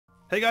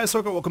Hey guys,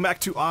 welcome back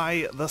to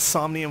the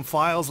Somnium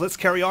Files. Let's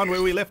carry on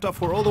where we left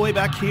off. We're all the way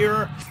back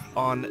here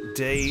on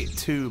day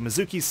 2.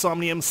 Mizuki's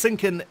Somnium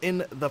sinking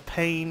in the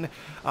pain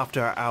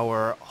after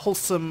our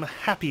wholesome,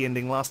 happy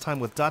ending last time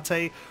with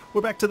Date.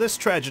 We're back to this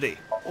tragedy,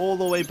 all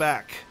the way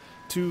back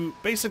to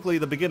basically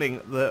the beginning,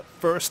 the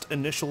first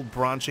initial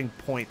branching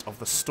point of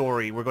the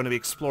story. We're going to be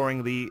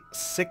exploring the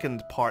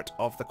second part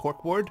of the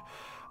corkboard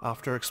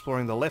after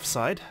exploring the left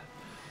side.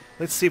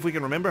 Let's see if we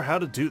can remember how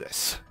to do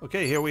this.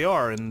 Okay, here we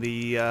are in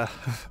the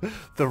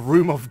the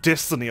room of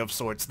destiny of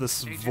sorts,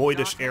 this Agent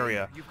voidish Date,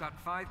 area. You've got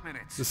 5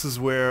 minutes. This is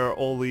where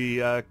all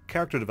the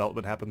character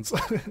development happens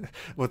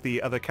with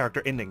the other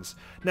character endings.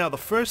 Now, the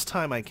first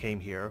time I came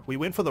here, we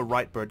went for the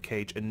right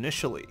birdcage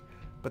initially,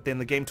 but then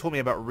the game told me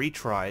about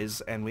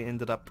retries and we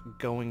ended up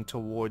going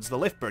towards the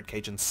left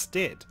birdcage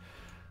instead.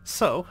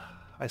 So,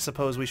 I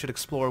suppose we should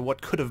explore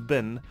what could have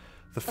been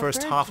the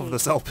first half of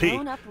this LP.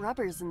 Blown up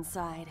rubbers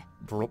inside.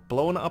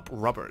 Blown up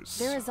rubbers.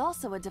 There is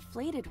also a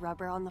deflated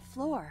rubber on the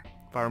floor.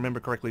 If I remember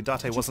correctly,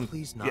 Date wasn't...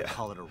 please not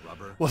call it a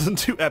rubber? Wasn't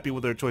too happy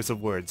with her choice of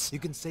words. You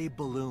can say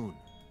balloon.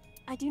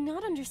 I do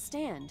not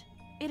understand.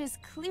 It is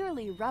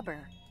clearly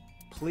rubber.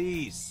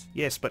 Please.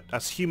 Yes, but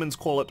us humans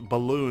call it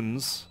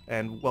balloons,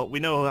 and, well, we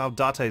know how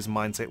Date's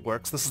mindset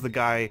works. This is the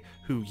guy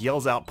who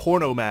yells out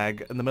porno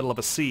mag in the middle of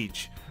a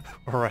siege,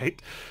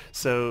 alright?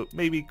 So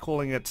maybe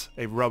calling it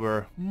a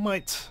rubber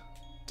might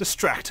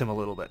distract him a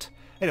little bit.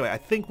 Anyway, I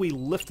think we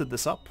lifted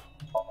this up.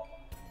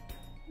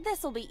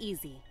 This'll be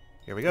easy.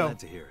 Here we go. Glad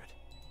to hear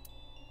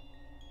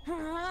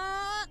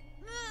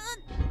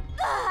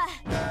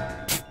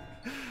it.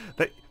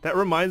 That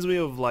reminds me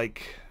of,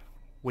 like,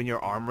 when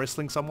you're arm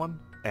wrestling someone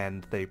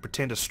and they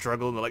pretend to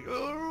struggle and they're like,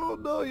 oh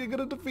no, you're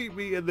gonna defeat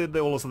me, and then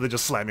all of a sudden they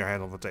just slam your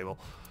hand on the table.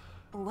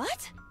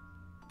 What?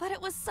 But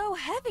it was so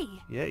heavy.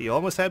 Yeah, you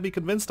almost had me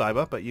convinced,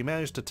 Iba, but you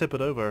managed to tip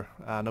it over,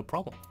 no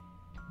problem.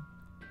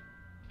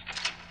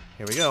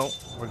 Here we go.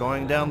 We're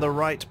going down the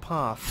right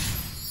path.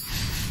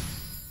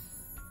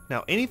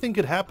 Now, anything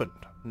could happen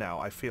now,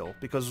 I feel,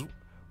 because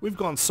we've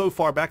gone so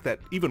far back that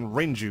even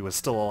Renju is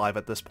still alive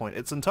at this point.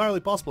 It's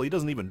entirely possible he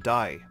doesn't even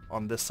die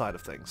on this side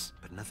of things.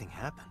 But nothing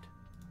happened.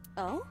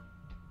 Oh?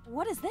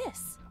 What is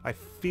this? I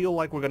feel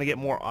like we're going to get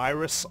more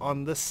Iris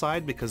on this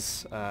side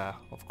because,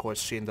 of course,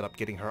 she ended up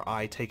getting her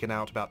eye taken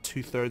out about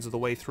 2/3 of the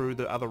way through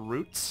the other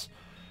routes.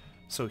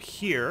 So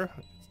here,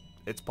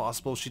 it's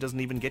possible she doesn't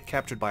even get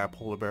captured by a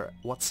polar bear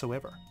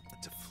whatsoever. A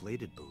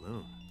deflated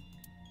balloon.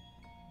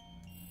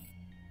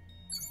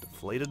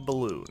 Deflated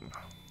balloon.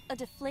 A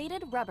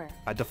deflated rubber.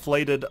 A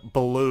deflated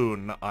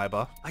balloon,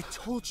 Iba. I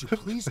told you,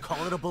 please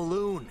call it a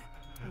balloon.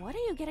 What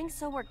are you getting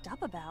so worked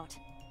up about?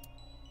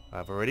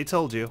 I've already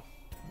told you,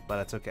 but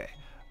that's okay.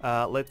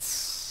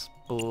 Let's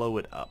blow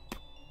it up,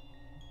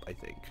 I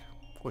think.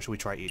 Or should we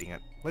try eating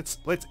it? Let's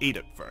eat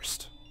it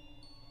first.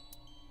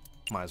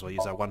 Might as well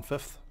use our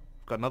 1/5.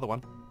 Got another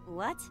one.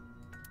 What?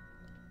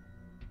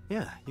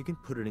 Yeah, you can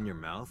put it in your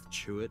mouth,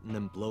 chew it, and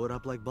then blow it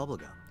up like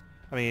bubblegum.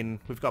 I mean,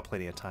 we've got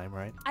plenty of time,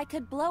 right? I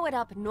could blow it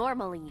up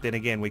normally. Then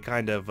again, we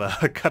kind of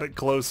cut it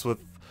close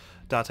with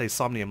Date's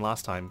Somnium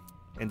last time.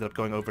 Ended up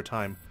going over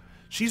time.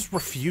 She's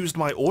refused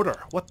my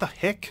order. What the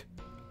heck?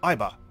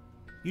 Iba,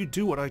 you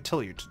do what I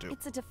tell you to do.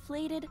 It's a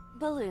deflated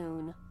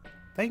balloon.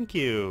 Thank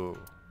you.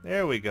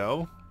 There we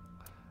go.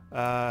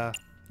 Yeah,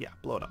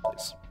 blow it up,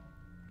 please.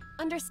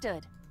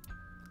 Understood.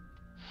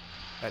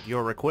 At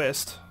your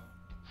request.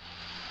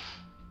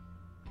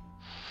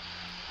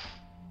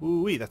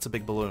 Ooh-wee, that's a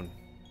big balloon.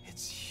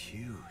 It's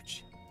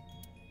huge.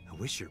 I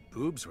wish your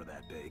boobs were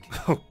that big.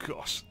 Oh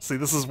gosh. See,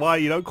 this is why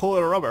you don't call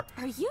it a rubber.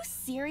 Are you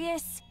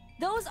serious?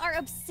 Those are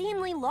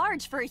obscenely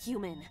large for a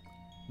human.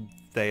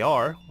 They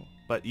are,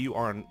 but you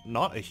are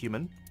not a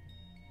human.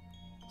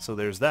 So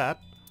there's that.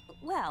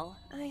 Well,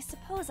 I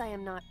suppose I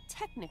am not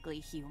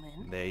technically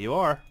human. There you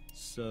are.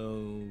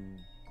 So...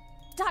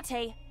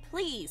 Date,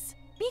 please,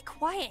 be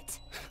quiet.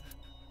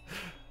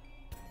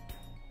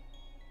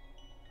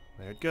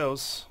 There it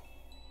goes.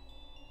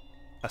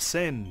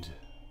 Ascend.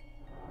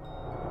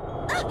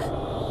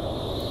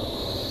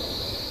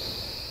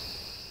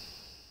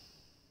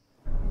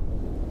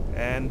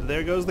 And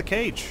there goes the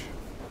cage.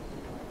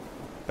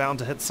 Bound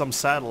to hit some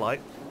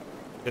satellite.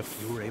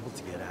 If You were able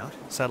to get out?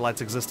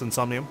 satellites exist in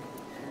Somnium.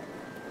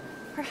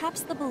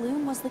 Perhaps the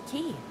balloon was the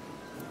key.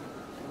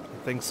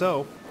 I think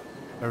so.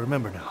 I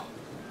remember now.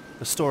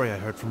 The story I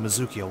heard from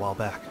Mizuki a while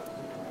back.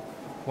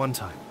 One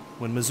time,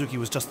 when Mizuki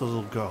was just a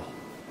little girl,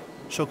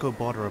 Shoko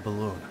bought her a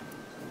balloon.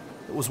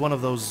 It was one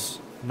of those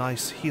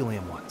nice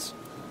helium ones.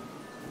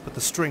 But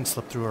the string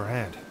slipped through her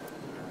hand.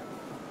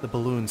 The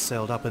balloon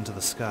sailed up into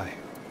the sky.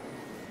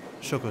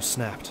 Shoko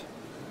snapped.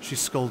 She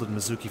scolded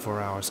Mizuki for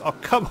hours. Oh,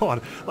 come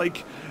on!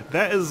 Like,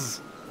 that is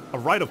a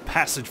rite of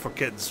passage for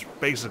kids,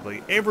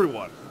 basically.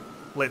 Everyone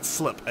lets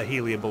slip a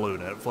helium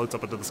balloon and it floats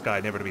up into the sky,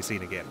 never to be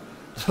seen again.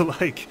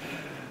 Like,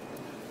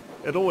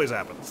 it always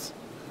happens.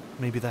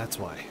 Maybe that's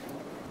why.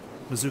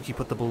 Mizuki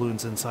put the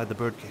balloons inside the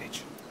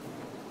birdcage.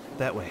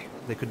 That way,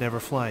 they could never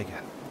fly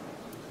again.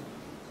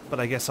 But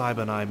I guess Iba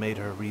and I made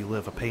her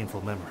relive a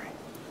painful memory.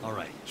 All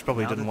right. She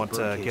probably now didn't that want the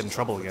to birdcage get in is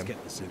trouble off, let's again.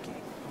 get Mizuki.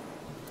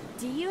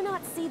 Do you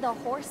not see the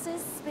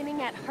horses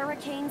spinning at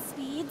hurricane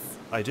speeds?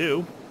 I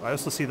do. I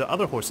also see the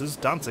other horses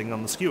dancing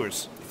on the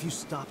skewers. If you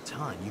stop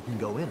time, you can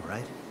go in,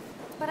 right?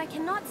 But I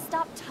cannot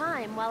stop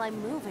time while I'm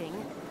moving.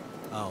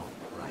 Oh,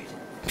 right.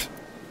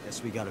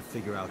 Guess we gotta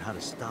figure out how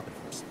to stop it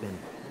from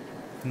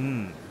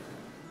spinning.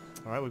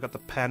 Alright, we've got the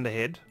panda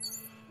head.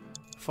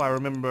 If I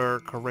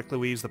remember correctly,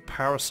 we used the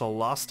parasol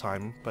last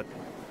time, but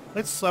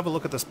let's have a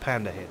look at this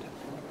panda head.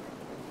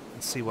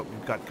 And see what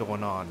we've got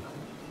going on.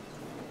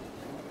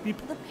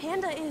 Beep. The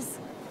panda is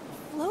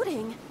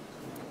floating.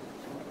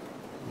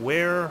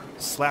 Wear,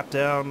 slap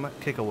down,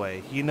 kick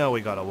away. You know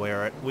we gotta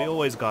wear it. We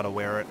always gotta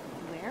wear it.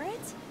 Wear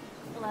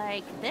it?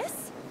 Like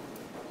this?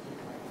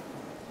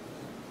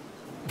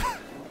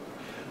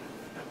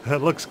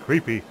 That looks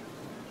creepy.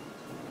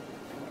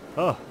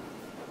 Oh.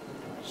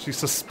 She's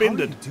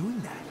suspended. How are you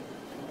doing that?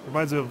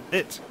 Reminds me of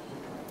it.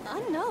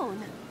 Unknown.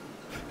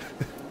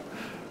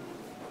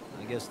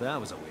 I guess that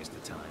was a waste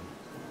of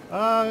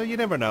time. You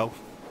never know.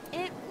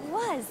 It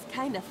was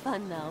kind of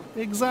fun though.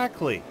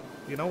 Exactly.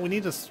 You know, we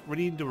need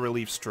to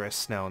relieve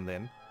stress now and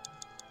then.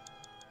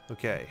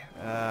 Okay.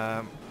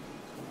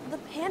 The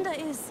panda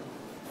is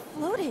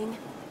floating.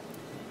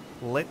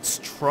 Let's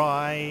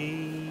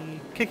try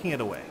kicking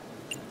it away.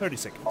 30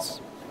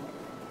 seconds.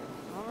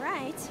 All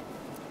right.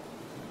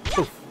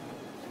 Oof.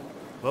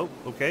 Well,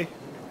 okay.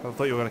 I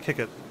thought you were going to kick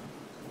it,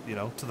 you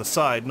know, to the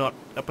side, not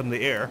up in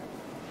the air.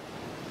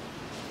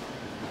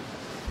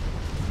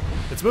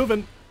 It's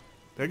moving.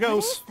 There it What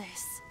goes. is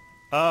this?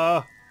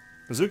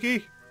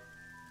 Mizuki?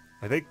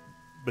 I think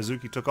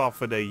Mizuki took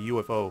off in a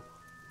UFO.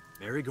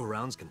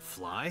 Merry-go-rounds can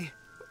fly?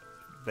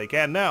 They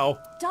can now.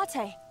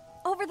 Date,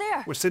 over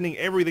there. We're sending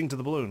everything to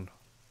the balloon.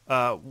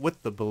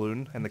 With the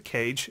balloon and the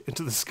cage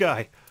into the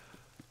sky.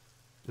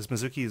 Is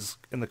Mizuki's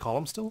in the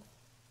column still?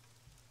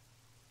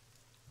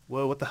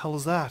 Whoa, what the hell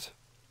is that?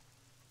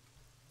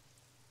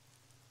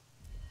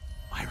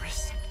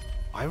 Iris?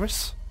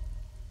 Iris?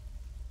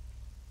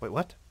 Wait,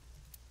 what?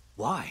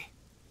 Why?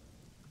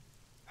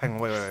 Hang on,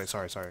 wait,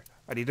 sorry.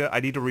 I need to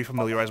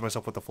refamiliarize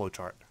myself with the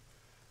flowchart.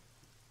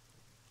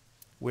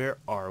 Where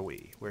are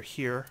we? We're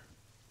here.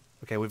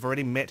 Okay, we've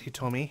already met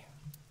Hitmoi.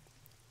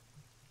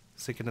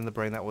 Sinking in the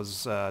brain, that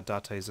was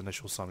Date's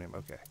initial somnium,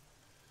 okay.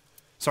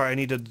 Sorry, I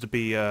needed to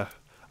be,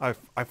 I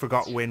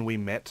forgot when we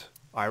met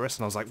Iris,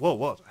 and I was like, whoa,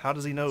 what? How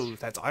does he know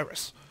that's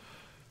Iris?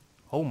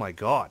 Oh my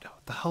god,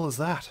 what the hell is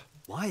that?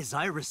 Why is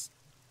Iris...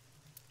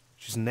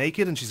 She's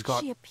naked and she's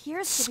got She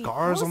appears to be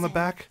scars on the frozen.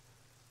 back.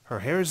 Her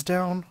hair's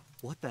down.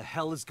 What the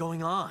hell is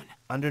going on?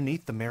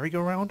 Underneath the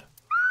merry-go-round?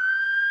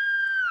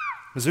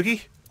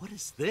 Mizuki? What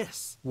is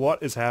this?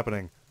 What is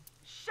happening?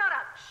 Shut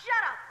up!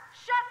 Shut up!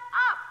 Shut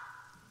up!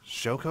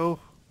 Shoko?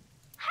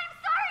 I'm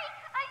sorry!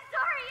 I'm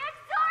sorry! I'm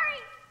sorry!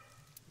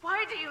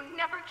 Why do you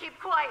never keep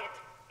quiet?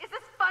 Is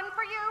this fun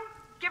for you?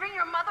 Giving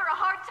your mother a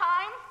hard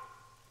time?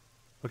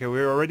 Okay,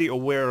 we're already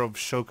aware of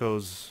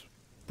Shoko's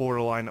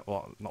borderline,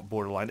 well, not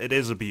borderline, it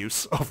is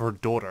abuse of her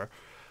daughter.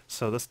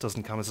 So this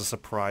doesn't come as a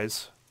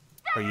surprise.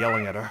 Her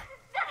yelling at her. That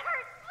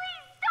hurts!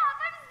 Please stop!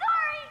 I'm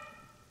sorry!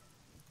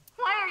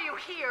 Why are you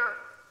here?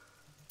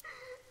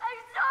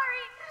 I'm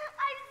sorry!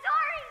 I'm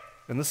sorry!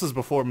 And this is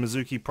before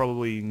Mizuki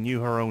probably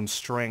knew her own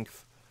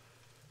strength.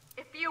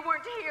 If you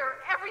weren't here,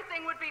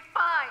 everything would be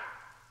fine.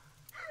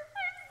 I'm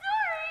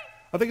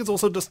sorry! I think it's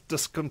also just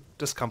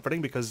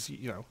discomforting because,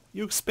 you know,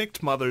 you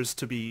expect mothers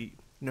to be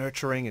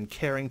nurturing and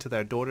caring to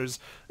their daughters.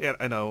 Yeah,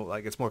 I know,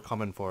 like, it's more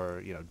common for,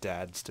 you know,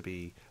 dads to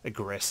be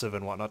aggressive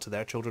and whatnot to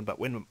their children, but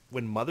when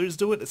mothers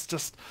do it, it's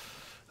just,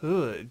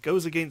 it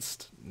goes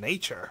against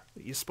nature.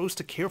 You're supposed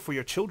to care for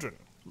your children,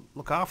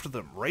 look after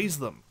them, raise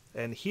them.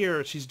 And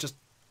here, she's just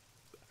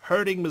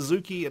hurting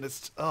Mizuki, and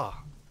it's,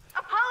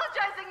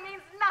 Apologizing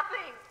means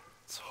nothing!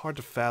 it's hard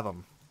to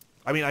fathom.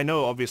 I mean, I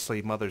know,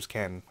 obviously, mothers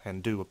can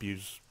and do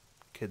abuse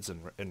kids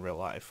in real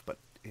life, but,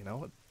 you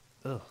know,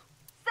 ugh.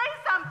 Say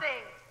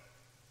something!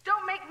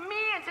 Don't make me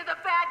into the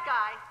bad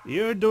guy!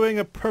 You're doing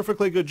a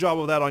perfectly good job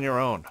of that on your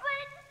own. But...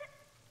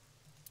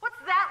 What's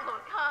that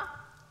look, huh?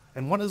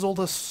 And what is all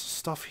this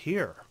stuff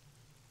here?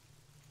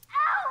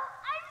 Ow!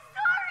 I'm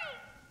sorry!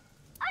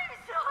 I'm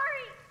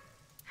sorry!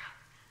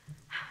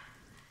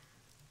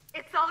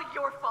 It's all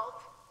your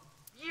fault.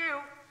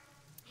 You...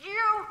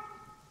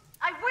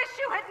 I wish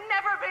you had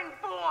never been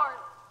born!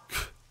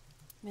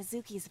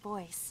 Mizuki's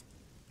voice.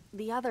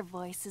 The other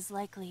voice is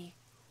likely...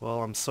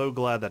 Well, I'm so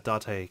glad that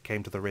Date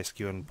came to the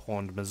rescue and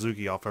pawned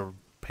Mizuki off her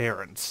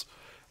parents.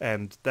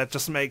 And that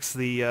just makes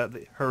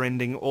her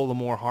ending all the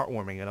more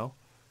heartwarming, you know?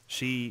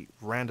 She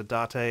ran to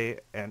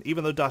Date, and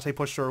even though Date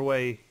pushed her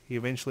away, he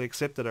eventually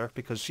accepted her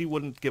because she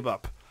wouldn't give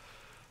up.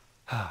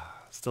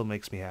 Still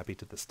makes me happy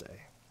to this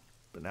day.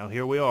 But now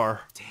here we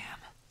are. Damn.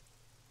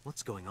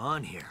 What's going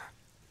on here?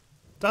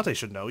 Date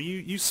should know.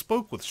 You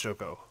spoke with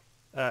Shoko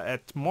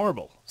at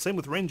Marble. Same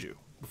with Renju.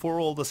 Before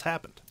all this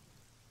happened.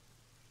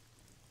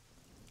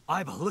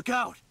 Aiba, look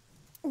out!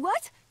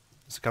 What?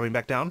 Is it coming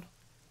back down?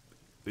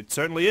 It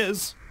certainly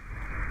is.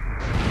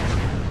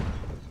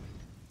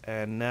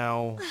 And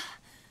now...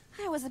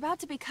 I was about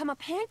to become a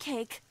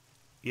pancake.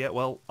 Yeah,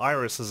 well,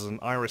 Iris is an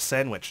Iris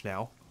sandwich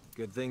now.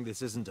 Good thing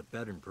this isn't a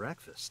bed and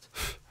breakfast.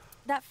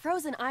 That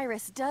frozen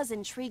iris does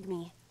intrigue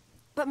me.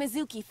 But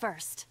Mizuki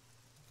first.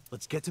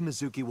 Let's get to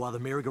Mizuki while the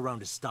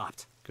merry-go-round is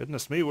stopped.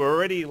 Goodness me, we're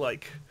already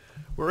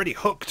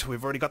hooked.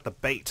 We've already got the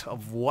bait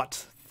of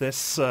what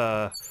this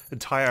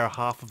entire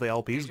half of the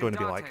LP is going to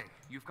be like.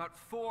 You've got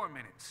 4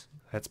 minutes.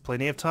 That's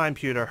plenty of time,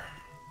 Pewter.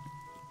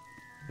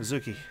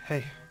 Mizuki,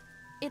 hey.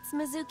 It's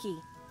Mizuki.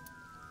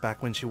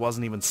 Back when she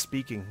wasn't even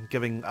speaking,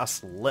 giving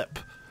us lip.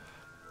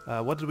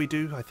 What did we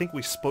do? I think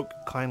we spoke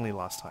kindly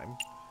last time.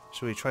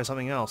 Should we try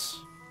something else?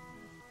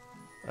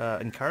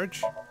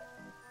 Encourage?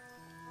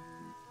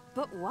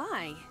 But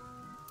why?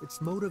 It's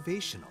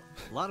motivational.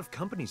 A lot of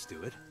companies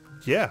do it.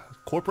 Yeah,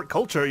 corporate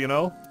culture, you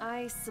know.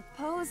 I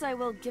suppose I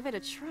will give it a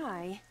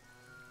try.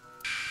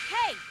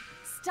 Hey!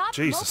 Stop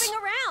Jesus.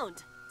 moping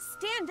around!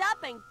 Stand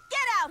up and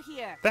get out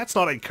here! That's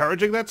not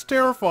encouraging, that's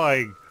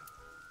terrifying.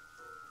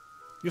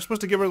 You're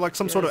supposed to give her like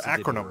some sort of Yes,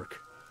 it didn't acronym work.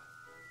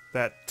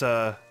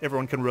 that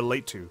everyone can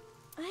relate to.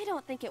 I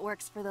don't think it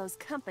works for those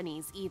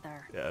companies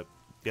either.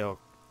 Yeah,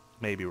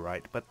 maybe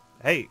right. But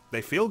hey,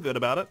 they feel good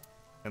about it.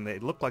 And they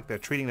look like they're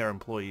treating their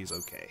employees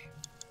okay.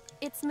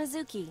 It's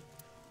Mizuki.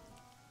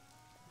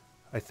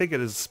 I think it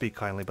is speak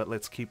kindly, but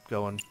let's keep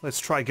going. Let's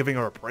try giving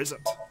her a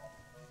present.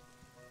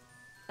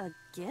 A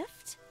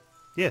gift?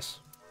 Yes,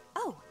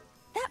 Oh,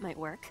 that might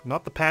work.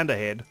 not the panda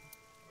head.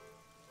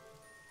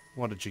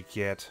 What did you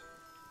get?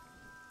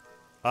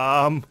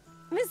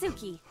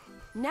 Mizuki,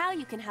 now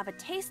you can have a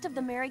taste of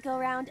the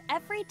merry-go-round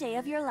every day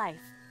of your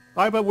life.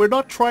 But we're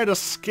not trying to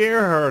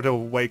scare her to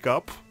wake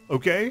up,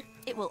 okay?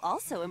 It will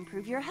also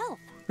improve your health.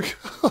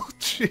 Oh,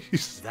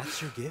 jeez.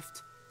 That's your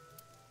gift?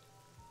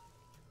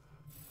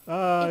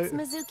 It's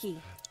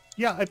Mizuki.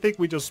 Yeah, I think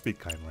we just speak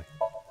kindly.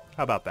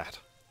 How about that?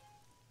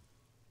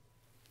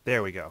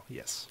 There we go,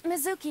 yes.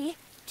 Mizuki,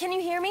 can you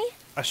hear me?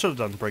 I should have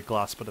done break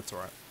glass, but it's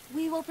alright.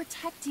 We will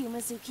protect you,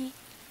 Mizuki.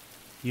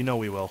 You know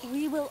we will.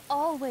 We will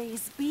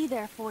always be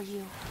there for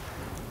you.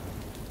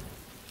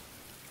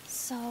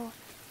 So,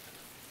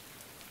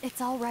 it's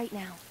all right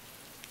now.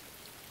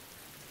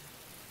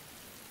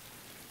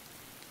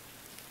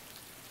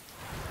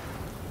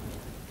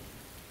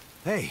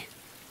 Hey,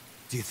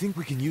 do you think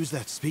we can use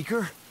that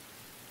speaker?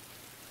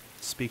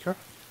 Speaker?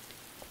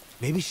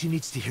 Maybe she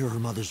needs to hear her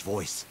mother's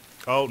voice.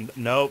 Oh,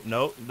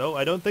 no,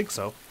 I don't think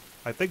so.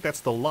 I think that's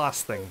the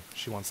last thing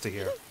she wants to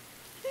hear.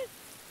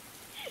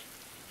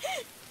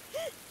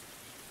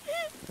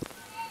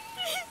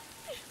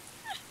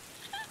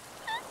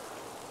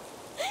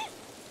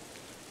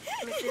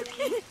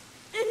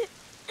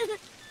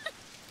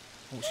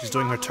 Oh, she's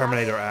doing her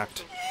Terminator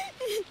act.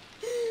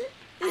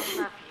 I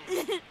love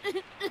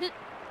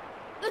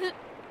you.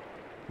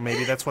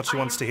 Maybe that's what she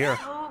wants to hear.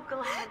 So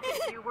glad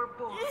that you were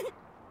born.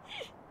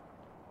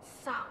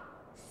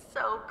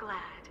 So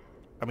glad.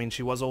 I mean,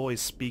 she was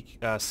always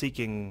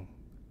seeking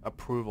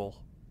approval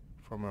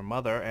from her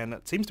mother, and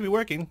it seems to be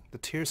working. The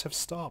tears have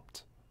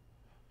stopped.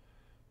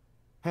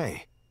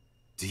 Hey,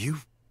 do you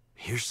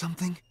hear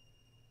something?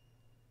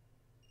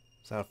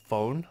 Is that a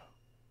phone?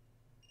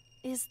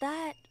 Is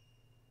that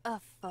a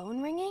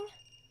phone ringing?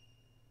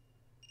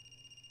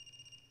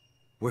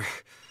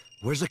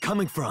 Where's it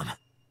coming from?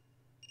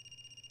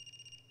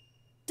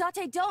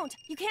 Date, don't!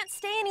 You can't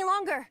stay any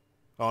longer!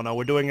 Oh no,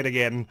 we're doing it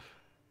again.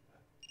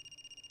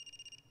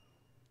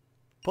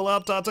 Pull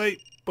out,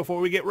 Tate, before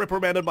we get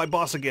reprimanded by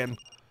boss again.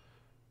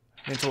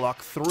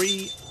 Interlock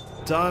 3.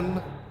 Done.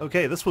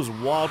 Okay, this was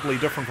wildly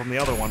different from the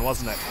other one,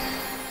 wasn't it?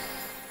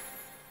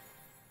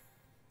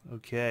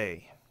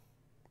 Okay.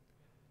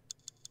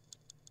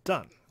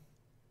 Done.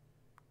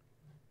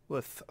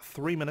 With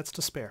 3 minutes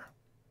to spare.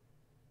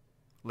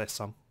 Less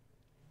some.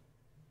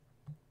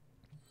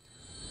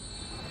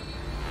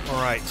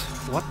 Alright,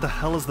 what the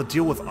hell is the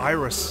deal with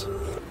Iris?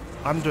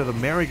 Under the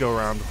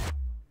merry-go-round.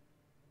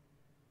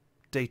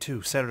 Day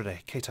 2,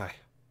 Saturday, Keitai.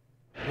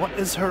 What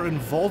is her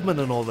involvement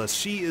in all this?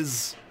 She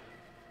is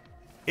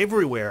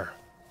everywhere.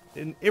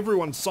 In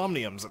everyone's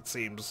somniums, it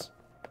seems.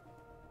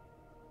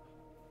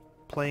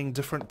 Playing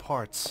different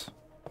parts.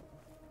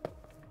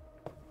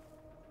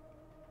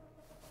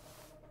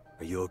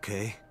 Are you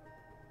okay?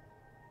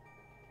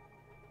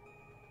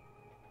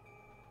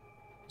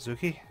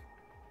 Zuki?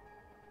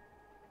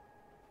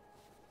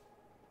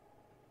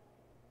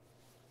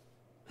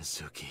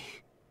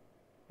 Mizuki.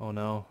 Oh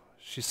no,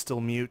 she's still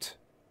mute.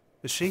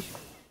 Is she?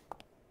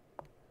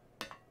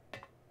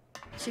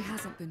 She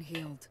hasn't been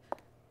healed.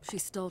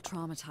 She's still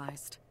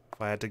traumatized. If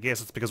I had to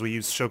guess, it's because we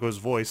used Shoko's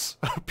voice.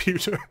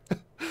 Peter.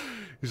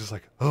 He's just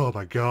like, oh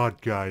my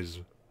god, guys.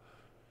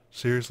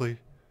 Seriously?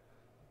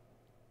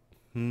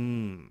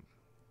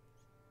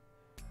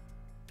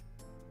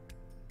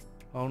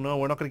 Oh no,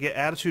 we're not gonna get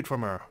attitude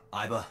from her.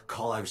 Iba,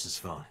 call Iris's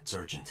phone. It's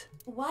urgent.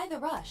 Why the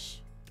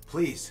rush?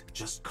 Please,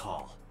 just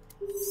call.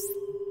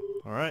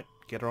 Alright,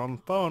 get her on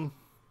the phone.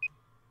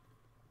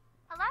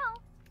 Hello?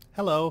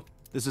 Hello.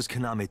 This is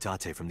Kaname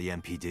Date from the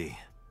MPD.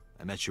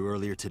 I met you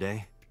earlier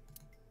today.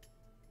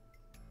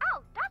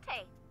 Oh,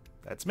 Date.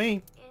 That's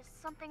me. Is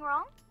something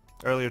wrong?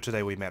 Earlier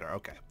today we met her.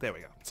 Okay, there we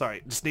go.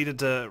 Sorry, just needed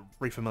to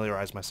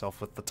refamiliarize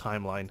myself with the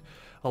timeline.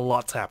 A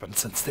lot's happened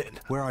since then.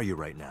 Where are you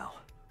right now?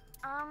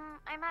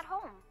 I'm at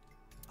home.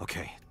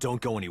 Okay,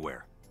 don't go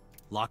anywhere.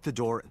 Lock the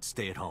door and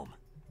stay at home.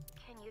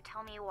 Can you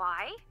tell me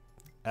why?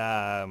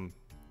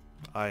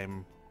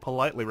 I'm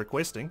politely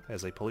requesting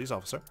as a police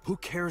officer. Who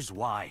cares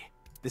why?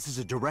 This is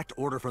a direct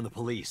order from the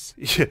police.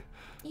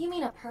 You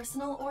mean a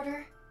personal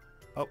order?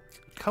 Oh,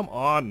 come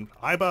on,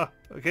 Iba.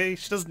 Okay,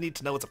 she doesn't need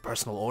to know it's a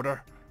personal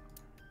order.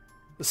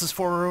 This is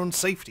for her own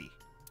safety.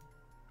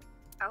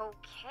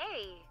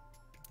 Okay.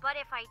 But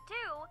if I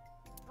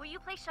do, will you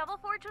play Shovel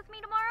Forge with me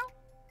tomorrow?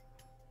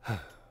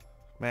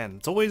 Man,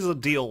 it's always a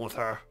deal with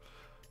her.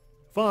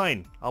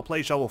 Fine, I'll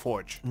play Shovel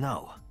Forge.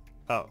 No.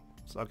 Oh,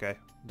 okay.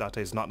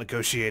 Date's not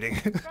negotiating.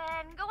 Then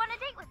go on a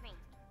date with me.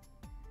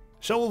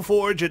 Shovel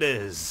Forge it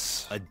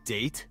is. A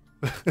date?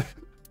 If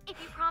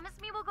you promise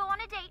me we'll go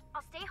on a date,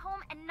 I'll stay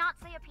home and not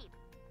say a peep.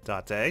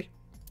 Date?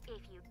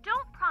 If you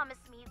don't promise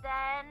me,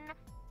 then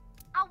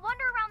I'll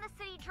wander around the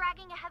city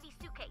dragging a heavy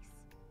suitcase.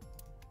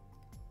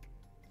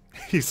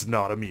 He's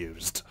not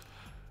amused.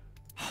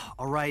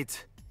 All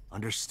right.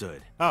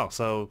 Understood. Oh,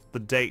 so the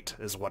date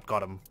is what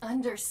got him.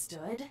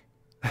 Understood.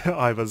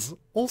 I was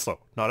also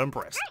not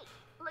impressed.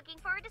 Great! Looking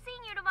forward to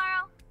seeing you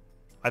tomorrow.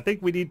 I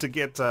think we need to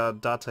get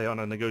Date on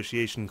a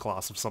negotiation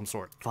class of some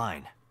sort.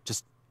 Fine.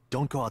 Just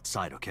don't go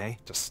outside, okay?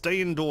 Just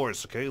stay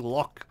indoors, okay?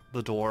 Lock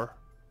the door.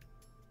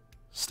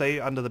 Stay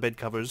under the bed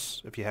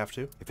covers if you have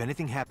to. If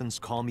anything happens,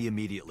 call me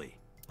immediately.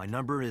 My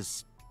number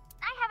is...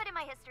 I have it in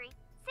my history.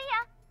 See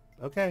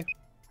ya! Okay.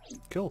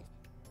 Cool.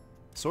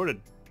 Sorted.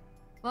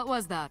 What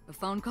was that? A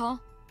phone call?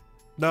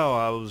 No,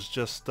 I was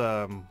just,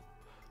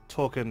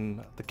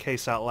 talking the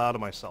case out loud to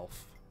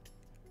myself.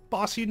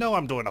 Boss, you know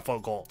I'm doing a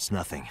phone call. It's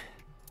nothing.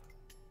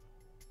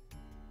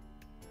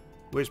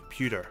 Where's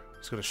Pewter?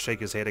 He's gonna shake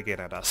his head again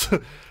at us.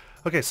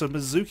 Okay, so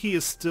Mizuki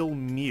is still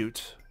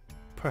mute.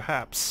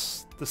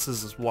 Perhaps this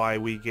is why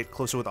we get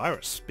closer with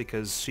Iris,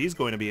 because she's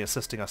going to be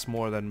assisting us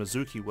more than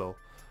Mizuki will.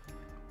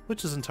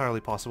 Which is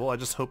entirely possible. I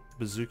just hope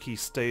Mizuki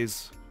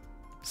stays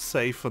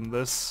safe in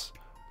this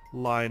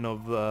line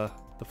of the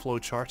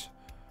flowchart.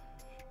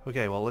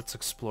 Okay, well, let's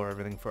explore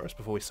everything first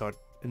before we start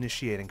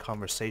initiating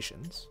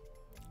conversations.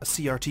 A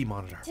CRT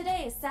monitor.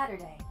 Today is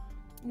Saturday.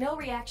 No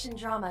reaction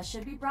drama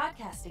should be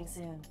broadcasting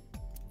soon.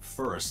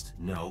 First,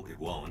 no, it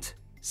won't.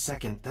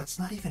 Second, that's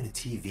not even a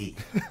TV.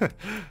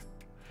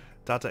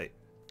 Date,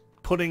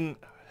 putting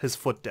his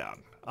foot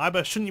down.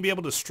 Iba, shouldn't you be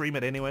able to stream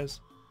it anyways?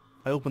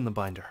 I open the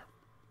binder.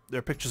 There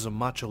are pictures of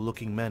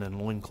macho-looking men in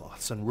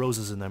loincloths and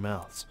roses in their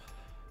mouths.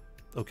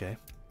 Okay.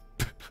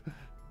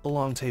 A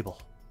long table.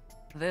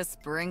 This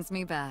brings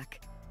me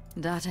back.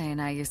 Date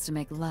and I used to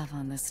make love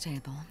on this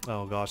table.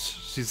 Oh gosh,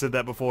 she said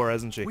that before,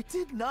 hasn't she? We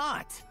did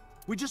not!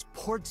 We just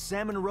poured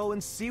salmon roe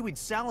and seaweed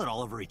salad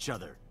all over each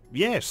other.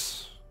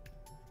 Yes.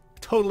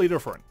 Totally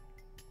different.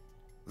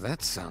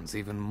 That sounds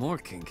even more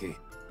kinky.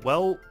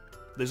 Well,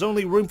 there's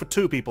only room for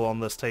 2 people on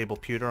this table,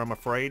 Pewter, I'm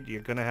afraid.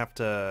 You're gonna have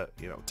to,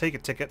 take a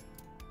ticket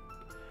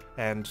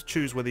and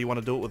choose whether you want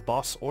to do it with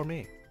Boss or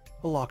me.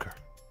 A locker.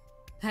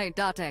 Hey,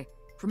 Date,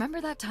 remember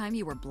that time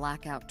you were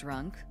blackout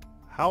drunk?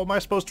 How am I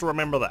supposed to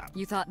remember that?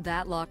 You thought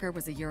that locker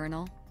was a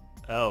urinal?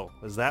 Oh,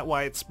 is that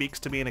why it speaks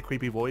to me in a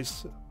creepy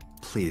voice?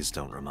 Please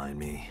don't remind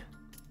me.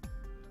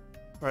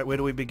 Alright, where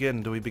do we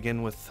begin? Do we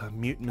begin with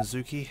mute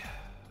Mizuki?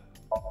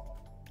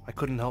 I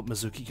couldn't help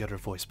Mizuki get her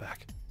voice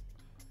back.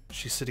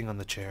 She's sitting on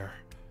the chair.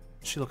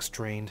 She looks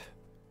drained,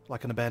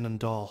 like an abandoned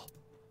doll.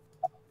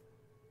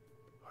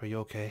 Are you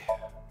okay?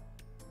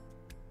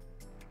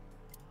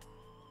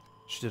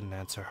 She didn't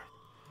answer.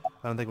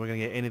 I don't think we're gonna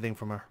get anything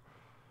from her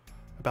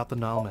about the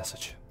Nile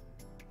message.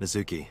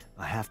 Mizuki,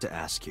 I have to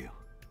ask you.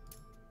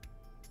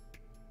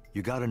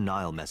 You got a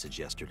Nile message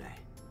yesterday,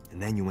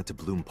 and then you went to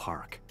Bloom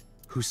Park.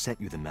 Who sent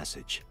you the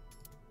message?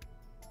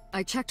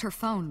 I checked her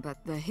phone,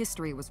 but the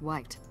history was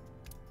white.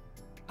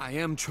 I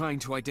am trying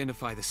to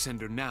identify the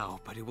sender now,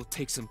 but it will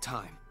take some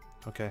time.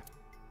 Okay.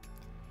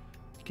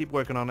 Keep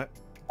working on it.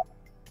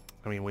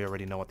 I mean, we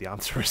already know what the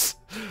answer is.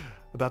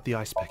 About the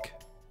ice pick.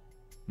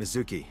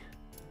 Mizuki,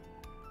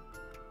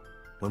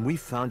 when we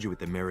found you at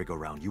the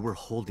merry-go-round, you were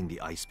holding the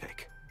ice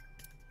pick.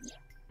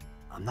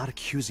 I'm not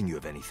accusing you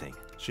of anything.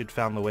 She'd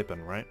found the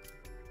weapon, right?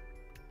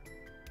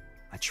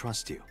 I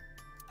trust you.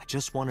 I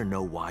just want to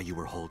know why you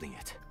were holding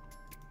it.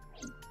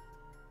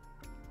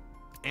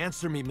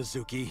 Answer me,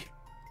 Mizuki.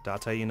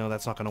 Date, you know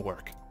that's not gonna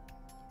work.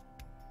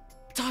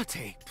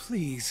 Date,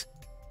 please.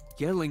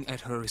 Yelling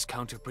at her is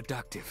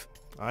counterproductive.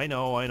 I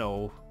know, I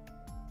know.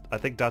 I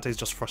think Date's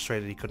just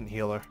frustrated he couldn't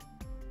heal her.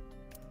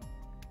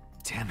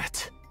 Damn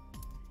it.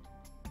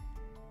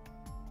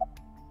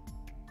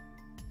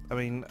 I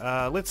mean,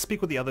 let's speak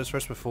with the others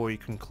first before we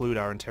conclude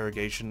our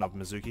interrogation of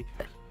Mizuki.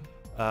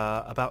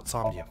 About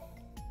Somnium.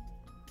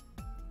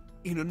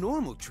 In a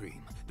normal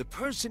dream, the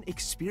person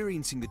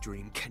experiencing the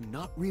dream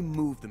cannot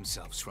remove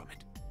themselves from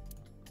it.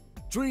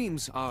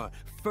 Dreams are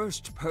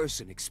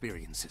first-person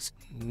experiences.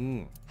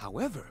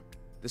 However,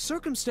 the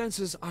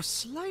circumstances are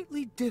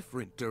slightly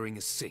different during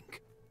a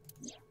sync.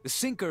 The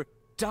sinker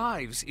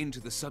dives into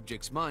the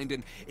subject's mind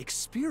and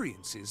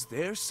experiences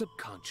their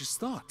subconscious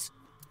thoughts.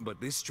 But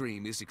this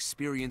dream is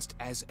experienced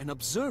as an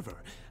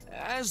observer,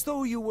 as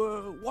though you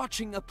were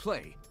watching a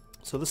play.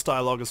 So this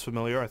dialogue is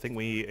familiar. I think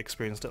we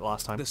experienced it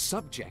last time. The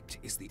subject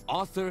is the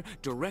author,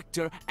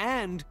 director,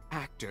 and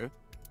actor.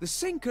 The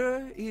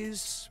sinker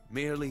is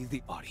merely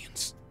the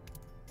audience.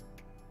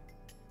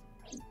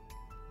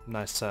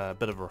 Nice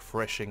bit of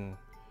refreshing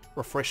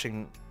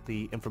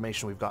the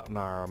information we've got in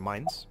our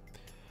minds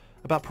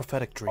about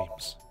prophetic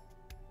dreams.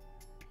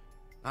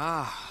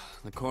 Ah,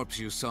 the corpse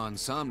you saw in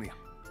Somnium.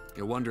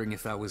 You're wondering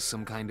if that was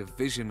some kind of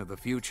vision of the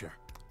future.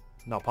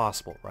 Not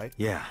possible, right?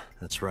 Yeah,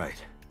 that's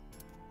right.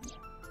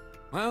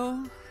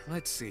 Well,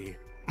 let's see.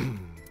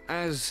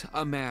 As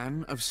a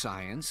man of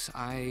science,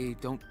 I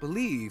don't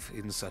believe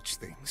in such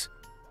things.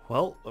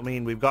 Well, I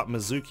mean, we've got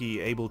Mizuki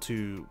able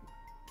to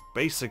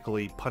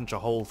basically punch a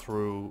hole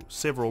through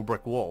several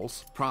brick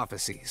walls.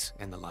 Prophecies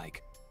and the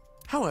like.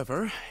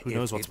 However, Who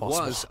knows if what's it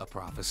possible? was a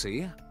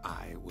prophecy,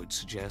 I would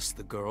suggest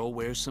the girl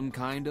wears some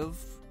kind of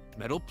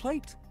metal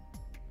plate.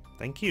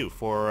 Thank you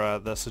for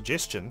the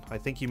suggestion. I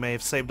think you may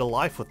have saved a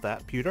life with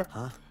that, Pewter.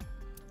 Huh?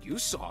 You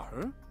saw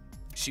her.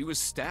 She was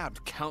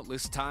stabbed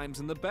countless times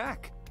in the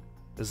back.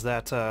 Is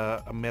that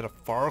a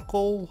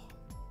metaphorical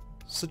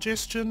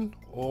suggestion?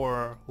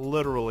 Or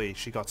literally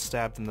she got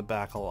stabbed in the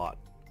back a lot?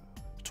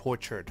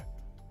 Tortured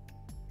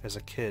as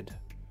a kid?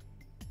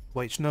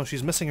 Wait, no,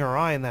 she's missing her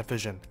eye in that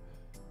vision.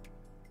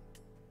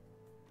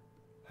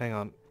 Hang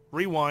on.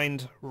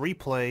 Rewind.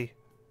 Replay.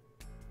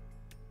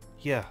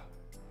 Yeah.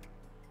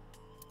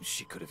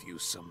 She could have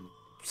used some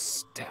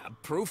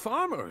stab-proof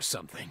armor or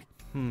something.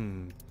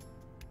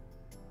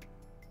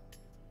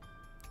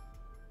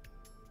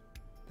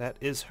 That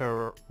is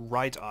her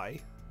right eye.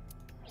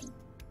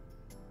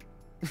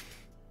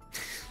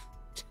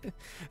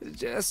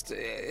 Just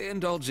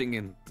indulging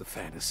in the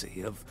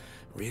fantasy of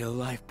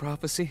real-life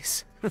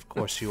prophecies. Of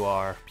course you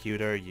are,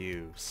 Pewter,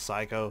 you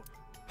psycho.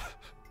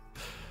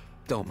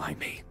 Don't mind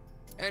me.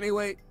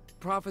 Anyway,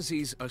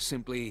 prophecies are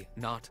simply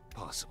not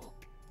possible.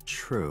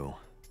 True.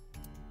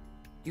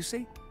 You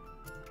see?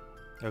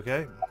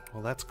 Okay,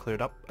 well that's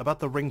cleared up. About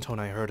the ringtone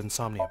I heard in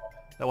Somnium.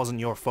 That wasn't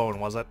your phone,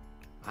 was it?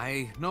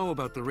 I know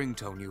about the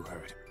ringtone you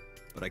heard.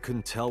 But I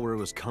couldn't tell where it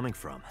was coming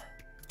from.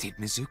 Did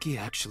Mizuki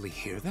actually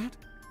hear that?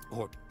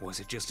 Or was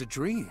it just a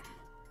dream?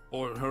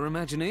 Or her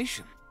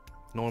imagination?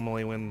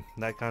 Normally when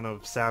that kind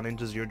of sound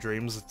enters your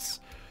dreams, it's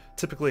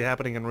typically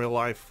happening in real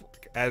life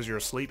as you're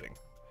sleeping.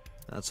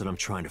 That's what I'm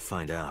trying to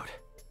find out.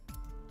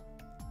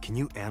 Can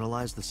you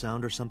analyze the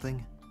sound or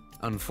something?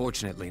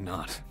 Unfortunately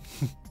not.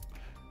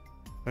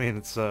 I mean,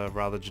 it's a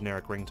rather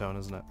generic ringtone,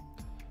 isn't it?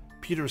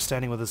 Peter is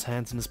standing with his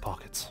hands in his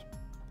pockets.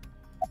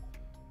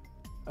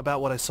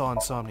 About what I saw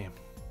in Somnium.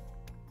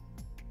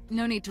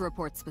 No need to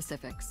report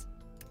specifics.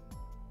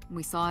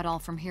 We saw it all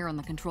from here in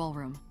the control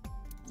room.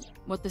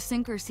 What the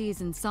sinker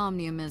sees in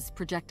Somnium is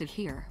projected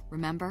here,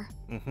 remember?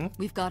 Mm-hmm.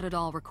 We've got it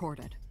all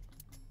recorded.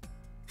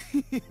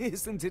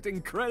 Isn't it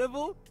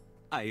incredible?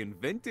 I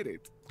invented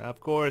it. Of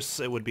course,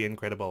 it would be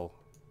incredible.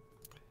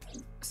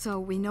 So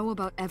we know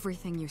about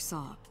everything you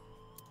saw.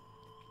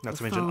 Not to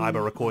The mention, phone,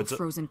 Iba records the it.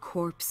 frozen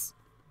corpse.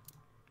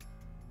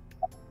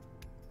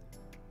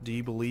 Do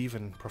you believe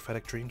in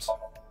prophetic dreams?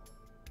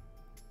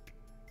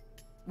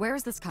 Where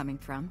is this coming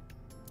from?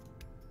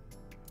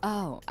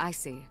 Oh, I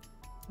see.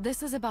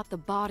 This is about the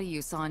body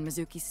you saw in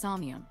Mizuki's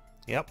Somnium.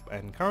 Yep,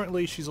 and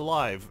currently she's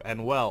alive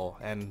and well,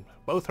 and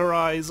both her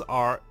eyes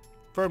are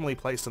firmly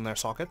placed in their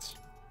sockets.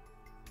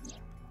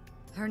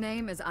 Her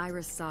name is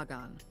Iris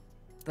Sagan,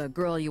 the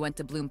girl you went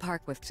to Bloom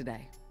Park with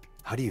today.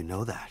 How do you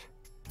know that?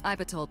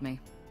 Iba told me.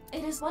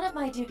 It is one of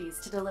my duties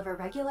to deliver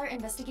regular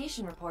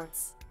investigation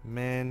reports.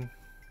 Man,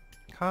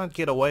 can't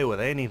get away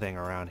with anything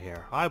around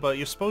here. Iba,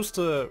 you're supposed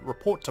to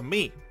report to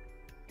me.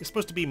 You're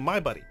supposed to be my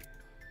buddy.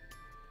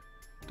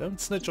 Don't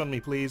snitch on me,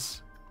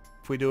 please.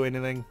 If we do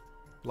anything,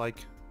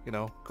 like, you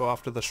know, go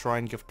after the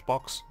shrine gift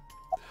box.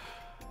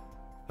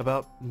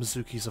 About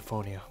Mizuki's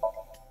aphonia.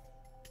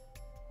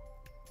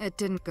 It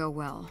didn't go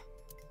well.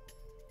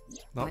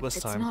 Not But this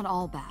it's time. not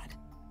all bad.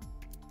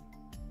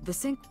 The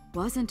sink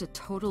wasn't a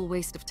total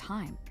waste of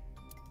time.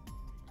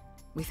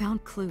 We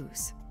found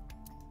clues.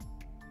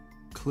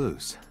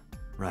 Clues.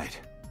 Right.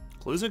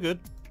 Clues are good.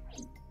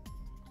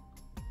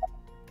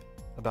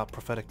 About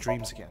prophetic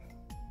dreams again.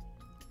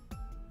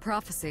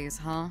 Prophecies,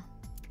 huh?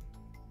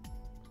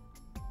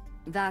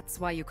 That's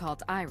why you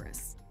called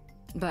Iris.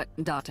 But,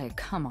 Date,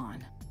 come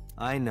on.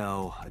 I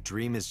know, a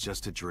dream is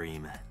just a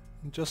dream.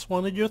 Just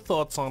wanted your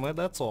thoughts on it,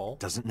 that's all.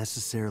 Doesn't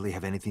necessarily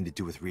have anything to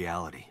do with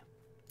reality.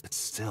 But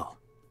still,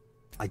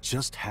 I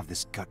just have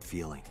this gut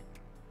feeling.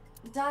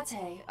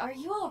 Date, are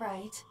you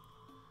alright?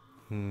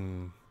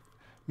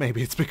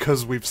 Maybe it's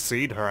because we've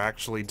seen her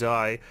actually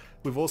die.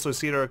 We've also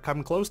seen her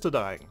come close to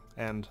dying,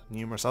 and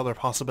numerous other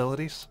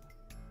possibilities.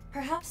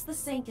 Perhaps the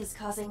sink is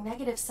causing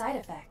negative side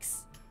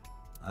effects.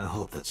 I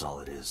hope that's all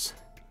it is.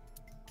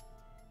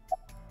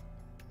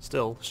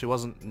 Still, she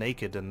wasn't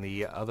naked in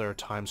the other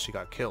times she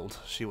got killed.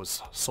 She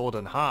was sawed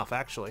in half,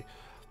 actually.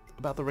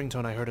 About the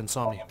ringtone I heard in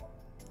Somnium.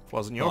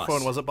 Wasn't your Boss,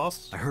 phone, was it,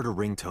 boss? I heard a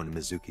ringtone in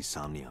Mizuki's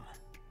Somnium.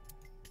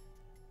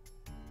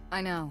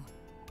 I know.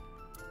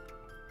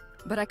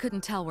 But I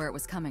couldn't tell where it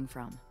was coming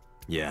from.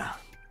 Yeah.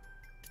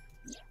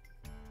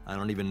 I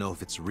don't even know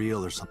if it's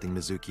real or something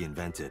Mizuki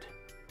invented.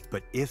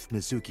 But if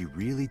Mizuki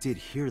really did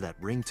hear that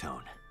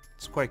ringtone...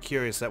 It's quite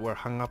curious that we're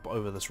hung up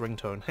over this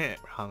ringtone. Heh,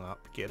 hung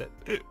up, get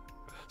it?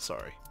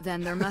 Sorry. Then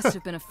there must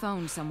have been a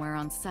phone somewhere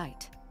on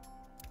site.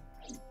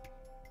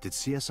 Did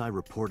CSI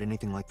report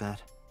anything like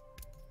that?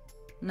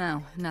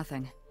 No,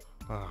 nothing.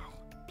 Oh,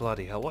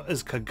 bloody hell. What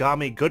is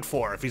Kagami good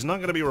for if he's not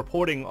going to be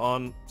reporting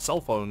on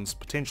cell phones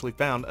potentially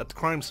found at the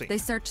crime scene? They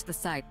searched the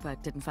site,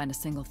 but didn't find a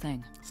single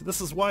thing. So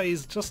this is why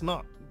he's just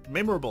not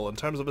memorable in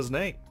terms of his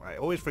name. I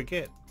always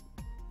forget.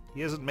 He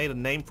hasn't made a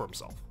name for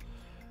himself.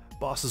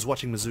 Boss is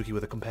watching Mizuki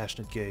with a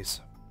compassionate gaze.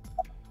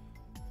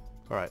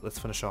 Alright, let's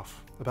finish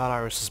off. About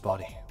Iris's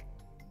body.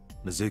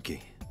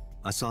 Mizuki,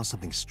 I saw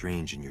something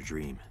strange in your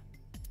dream.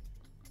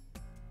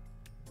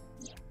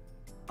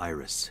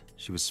 Iris,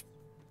 she was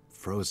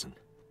frozen.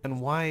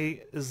 And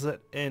why is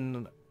it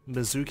in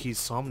Mizuki's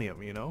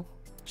Somnium, you know?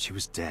 She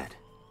was dead.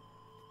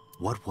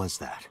 What was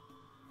that?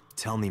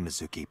 Tell me,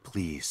 Mizuki,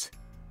 please.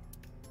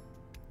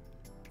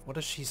 What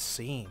has she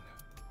seen?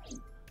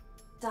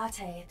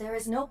 Date, there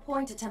is no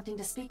point attempting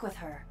to speak with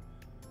her.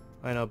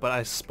 I know, but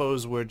I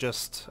suppose we're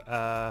just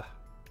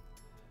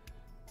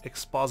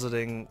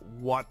expositing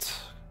what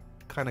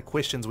kind of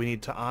questions we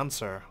need to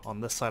answer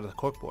on this side of the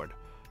corkboard.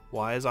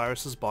 Why is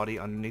Iris's body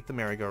underneath the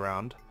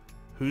merry-go-round?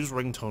 Whose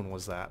ringtone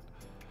was that?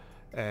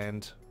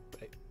 And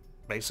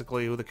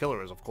basically who the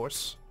killer is, of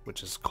course,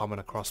 which is common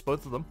across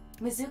both of them.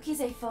 Mizuki's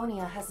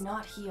aphonia has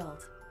not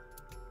healed.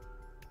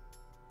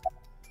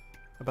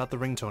 About the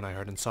ringtone I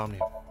heard in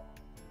Somnium.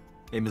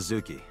 Hey,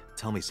 Mizuki,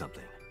 tell me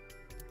something.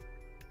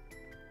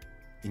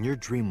 In your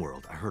dream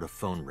world, I heard a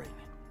phone ring.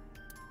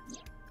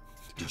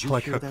 Did you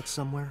hear that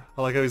somewhere?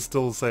 I like how he's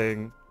still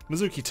saying,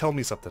 Mizuki, tell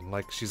me something,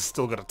 like she's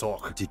still gonna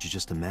talk. Or did you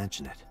just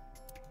imagine it?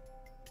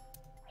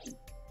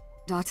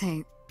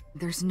 Date,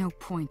 there's no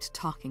point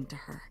talking to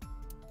her.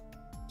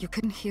 You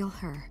couldn't heal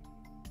her.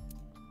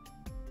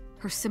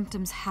 Her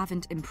symptoms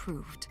haven't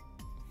improved.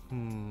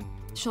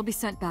 She'll be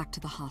sent back to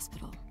the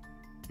hospital.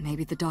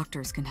 Maybe the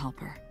doctors can help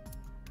her.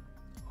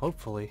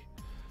 Hopefully.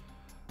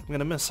 I'm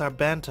gonna miss our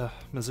banter,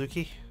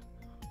 Mizuki.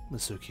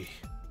 Mizuki.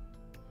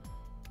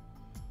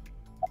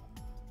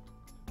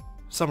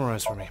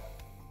 Summarize for me.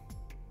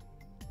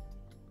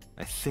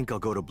 I think I'll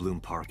go to Bloom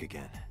Park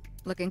again.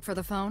 Looking for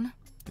the phone?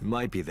 It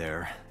might be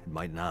there, it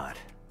might not.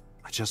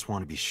 I just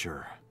want to be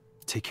sure.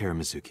 Take care of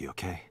Mizuki,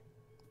 okay?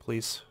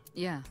 Please.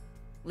 Yeah.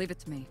 Leave it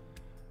to me.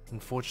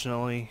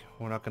 Unfortunately,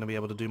 we're not going to be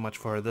able to do much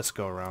for her this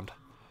go-around.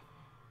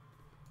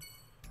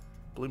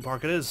 Bloom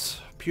Park it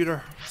is.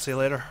 Pewter, see you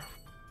later.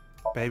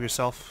 Behave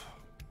yourself.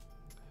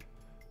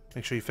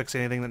 Make sure you fix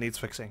anything that needs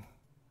fixing.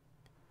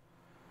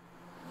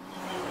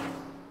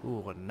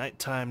 Ooh, a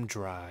nighttime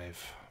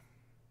drive.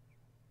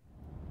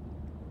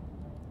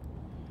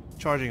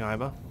 Charging,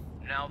 Iba.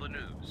 Now the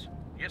news.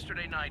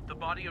 Yesterday night, the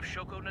body of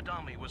Shoko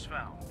Nadami was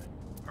found.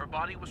 Her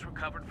body was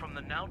recovered from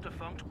the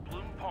now-defunct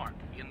Bloom Park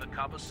in the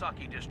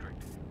Kawasaki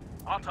district.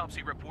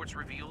 Autopsy reports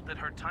revealed that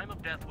her time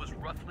of death was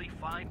roughly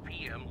 5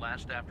 p.m.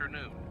 last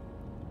afternoon.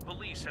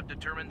 Police have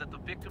determined that the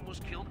victim was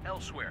killed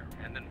elsewhere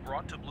and then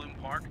brought to Bloom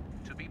Park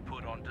to be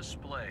put on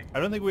display. I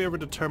don't think we ever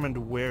determined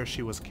where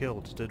she was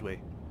killed, did we?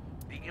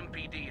 The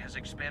MPD has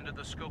expanded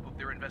the scope of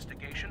their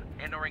investigation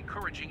and are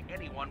encouraging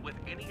anyone with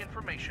any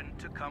information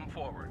to come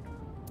forward.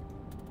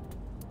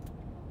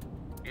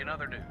 In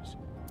other news,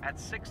 at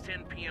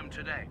 6:10 p.m.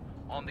 today,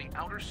 on the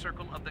outer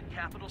circle of the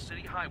Capital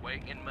City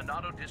Highway in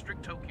Minato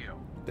District, Tokyo,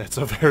 That's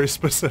a very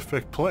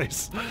specific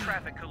place. a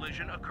traffic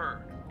collision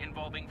occurred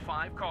involving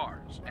 5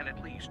 cars and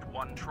at least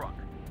 1 truck.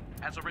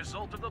 As a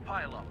result of the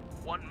pileup,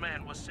 1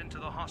 man was sent to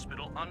the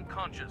hospital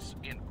unconscious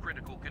in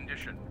critical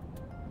condition.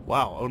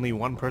 Wow, only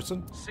one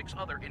person? 6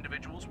 other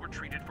individuals were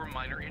treated for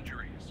minor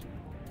injuries.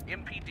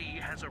 MPD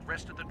has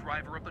arrested the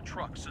driver of the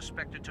truck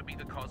suspected to be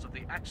the cause of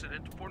the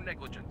accident for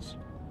negligence.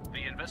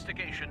 The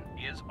investigation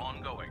is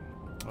ongoing.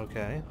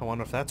 Okay, I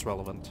wonder if that's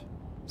relevant.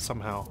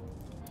 Somehow.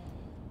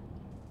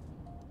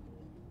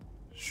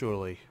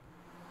 Surely.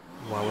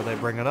 Why would they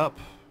bring it up?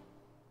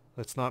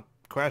 Let's not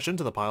crash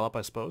into the pileup,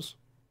 I suppose.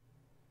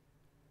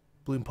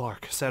 Bloom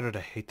Park,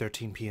 Saturday,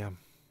 8:13 p.m.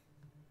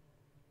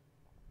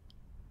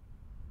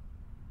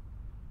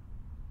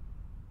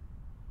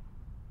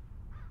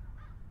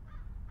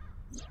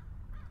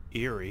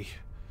 Eerie.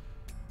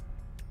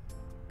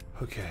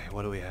 Okay,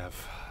 what do we have?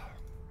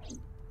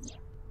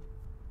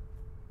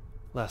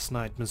 Last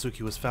night,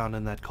 Mizuki was found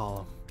in that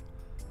column.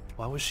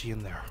 Why was she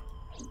in there?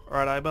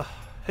 Alright, Iba,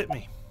 hit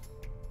me.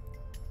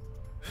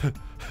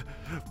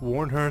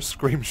 Warn her,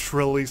 scream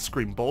shrilly,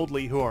 scream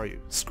boldly. Who are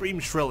you? Scream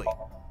shrilly.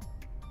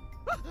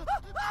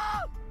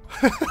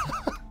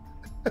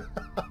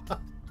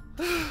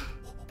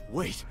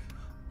 Wait,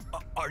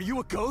 are you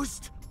a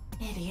ghost?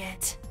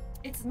 Idiot.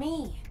 It's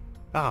me.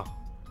 Oh.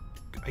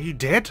 Are you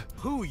dead?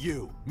 Who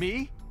you?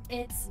 Me?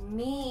 It's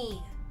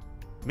me.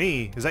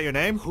 Me? Is that your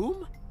name?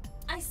 Whom?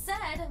 I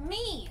said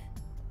me!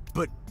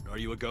 But are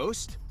you a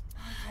ghost?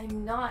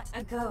 I'm not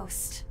a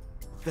ghost.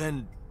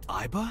 Then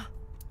Iba?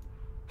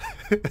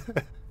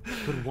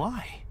 But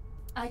why?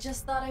 I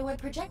just thought I would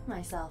project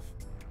myself.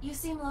 You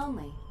seem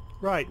lonely.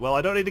 Right, well,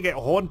 I don't need to get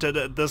haunted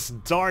at this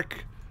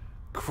dark,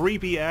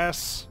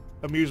 creepy-ass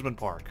amusement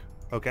park,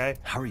 okay?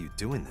 How are you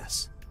doing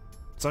this?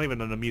 It's not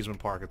even an amusement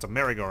park, it's a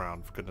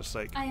merry-go-round, for goodness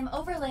sake. I am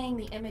overlaying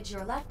the image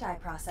your left eye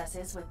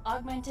processes with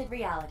augmented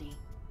reality.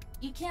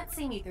 You can't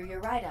see me through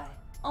your right eye,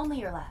 only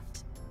your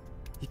left.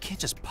 You can't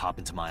just pop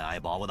into my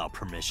eyeball without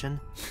permission.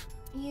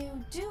 You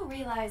do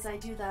realize I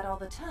do that all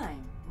the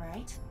time,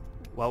 right?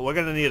 Well, we're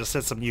gonna need to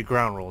set some new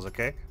ground rules,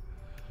 okay?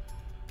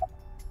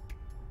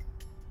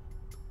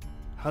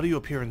 How do you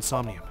appear in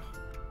Somnium?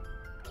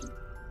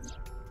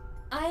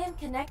 I am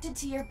connected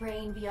to your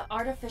brain via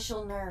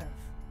artificial nerve.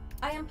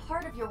 I am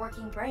part of your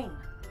working brain.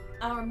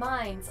 Our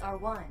minds are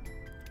one.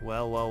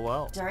 Well, well,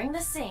 well. During the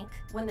sync,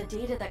 when the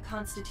data that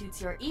constitutes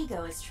your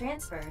ego is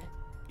transferred,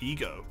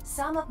 Ego.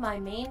 some of my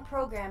main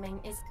programming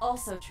is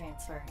also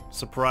transferred.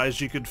 Surprised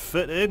you could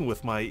fit in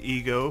with my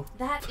ego.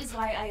 That is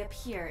why I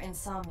appear in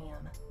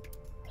Somnium.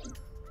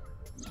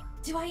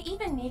 Do I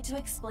even need to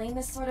explain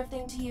this sort of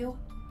thing to you?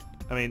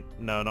 I mean,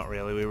 no, not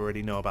really. We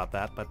already know about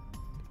that, but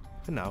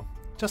no,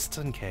 just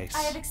in case.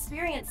 I have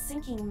experienced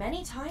syncing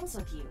many times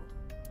with you.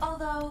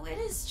 Although it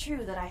is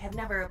true that I have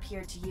never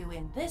appeared to you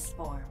in this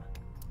form.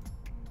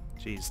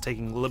 Jeez,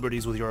 taking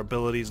liberties with your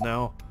abilities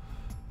now.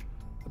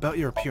 About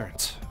your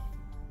appearance.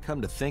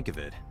 Come to think of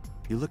it,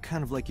 you look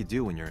kind of like you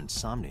do when you're in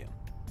Somnium.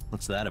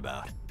 What's that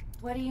about?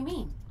 What do you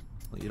mean?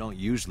 Well, you don't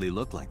usually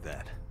look like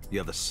that. You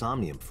have a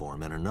Somnium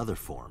form and another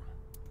form.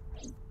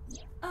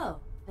 Oh,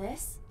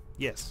 this?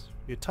 Yes,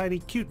 your tiny,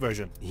 cute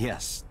version.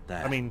 Yes,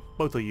 that. I mean,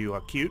 both of you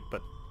are cute,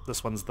 but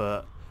this one's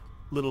the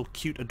little,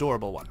 cute,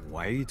 adorable one.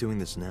 Why are you doing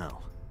this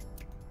now?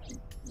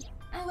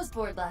 I was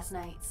bored last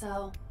night,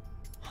 so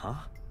Huh?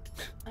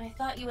 I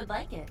thought you would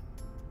like it.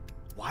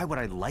 Why would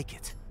I like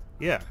it?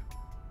 Yeah.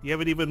 You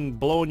haven't even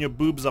blown your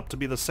boobs up to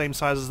be the same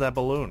size as that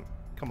balloon.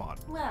 Come on.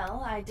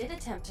 Well, I did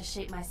attempt to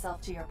shape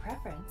myself to your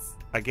preference.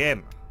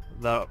 Again,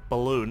 the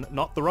balloon,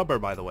 not the rubber,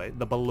 by the way,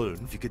 the balloon.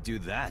 If you could do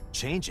that,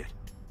 change it.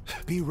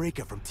 Be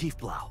Reika from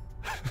Tiefblau.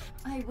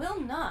 I will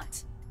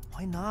not.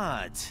 Why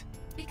not?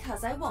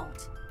 Because I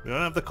won't. We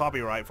don't have the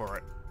copyright for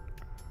it.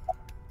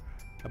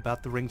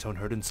 About the ringtone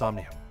heard in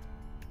Somnium.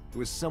 It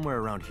was somewhere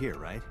around here,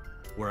 right?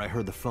 Where I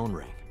heard the phone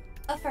ring.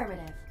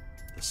 Affirmative.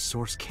 The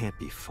source can't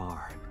be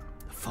far.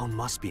 The phone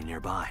must be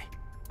nearby.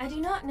 I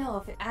do not know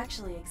if it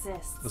actually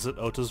exists. Is it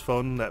Ota's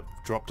phone that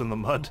dropped in the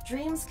mud?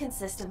 Dreams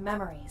consist of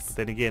memories. But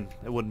then again,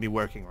 it wouldn't be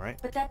working, right?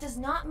 But that does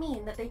not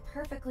mean that they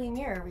perfectly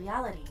mirror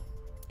reality.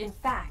 In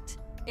fact,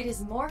 it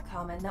is more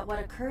common that what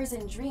occurs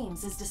in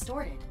dreams is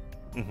distorted.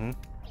 Mm-hmm.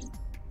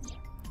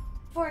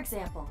 For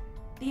example,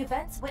 the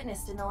events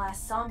witnessed in the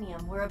last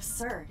Somnium were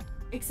absurd,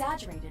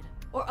 exaggerated,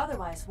 or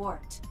otherwise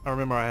warped. I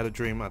remember I had a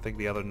dream, I think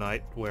the other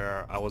night,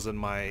 where I was in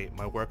my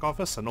work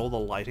office and all the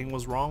lighting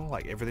was wrong,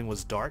 like everything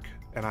was dark,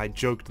 and I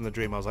joked in the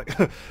dream, I was like,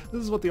 this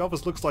is what the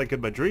office looks like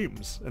in my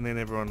dreams, and then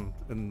everyone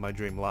in my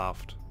dream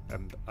laughed,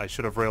 and I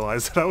should have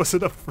realized that I was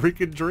in a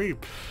freaking dream.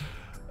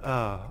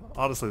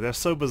 Honestly, they're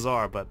so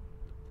bizarre, but,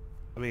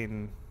 I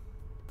mean,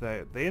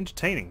 they're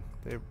entertaining.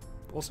 They're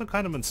also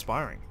kind of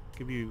inspiring.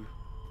 Give you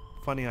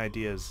funny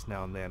ideas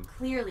now and then.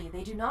 Clearly,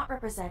 they do not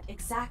represent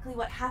exactly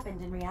what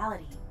happened in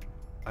reality.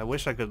 I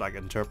wish I could, like,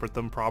 interpret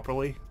them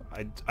properly.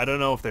 I don't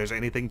know if there's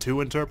anything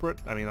to interpret.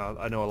 I mean,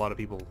 I know a lot of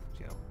people,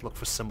 you know, look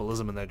for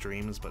symbolism in their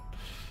dreams, but...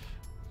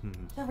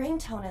 The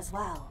ringtone as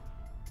well.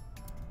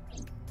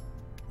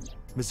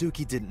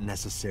 Mizuki didn't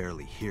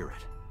necessarily hear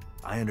it.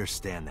 I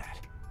understand that.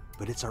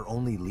 But it's our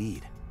only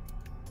lead.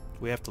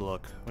 We have to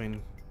look. I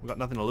mean, we got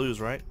nothing to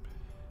lose, right?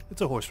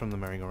 It's a horse from the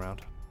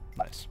merry-go-round.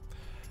 Nice.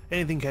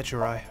 Anything catch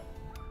your eye?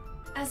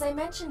 As I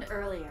mentioned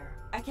earlier,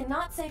 I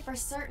cannot say for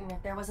certain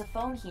if there was a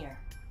phone here.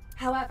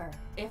 However,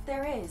 if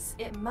there is,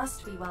 it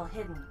must be well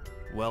hidden.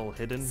 Well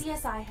hidden?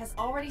 CSI has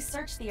already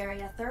searched the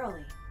area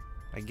thoroughly.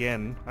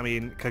 Again, I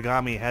mean,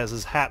 Kagami has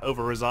his hat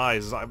over his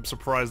eyes. I'm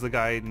surprised the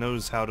guy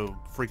knows how to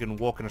freaking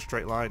walk in a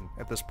straight line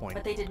at this point.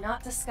 But they did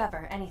not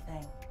discover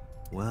anything.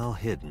 Well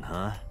hidden,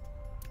 huh?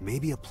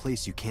 Maybe a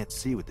place you can't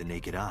see with the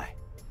naked eye.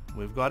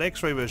 We've got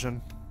X-ray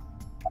vision.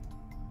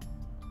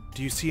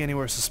 Do you see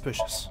anywhere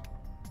suspicious?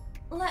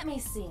 Let me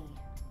see.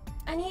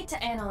 I need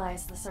to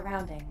analyze the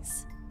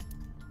surroundings.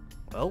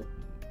 Well,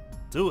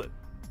 do it.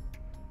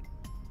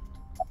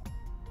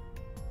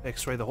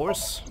 X-ray the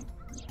horse.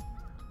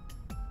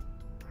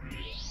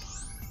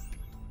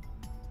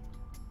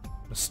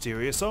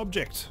 Mysterious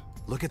object.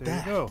 Look at There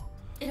that. you go.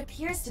 It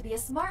appears to be a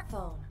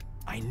smartphone.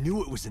 I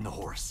knew it was in the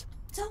horse.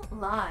 Don't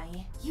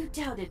lie. You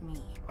doubted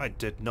me. I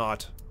did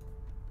not.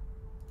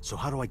 So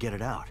how do I get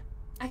it out?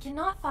 I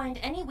cannot find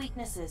any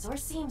weaknesses or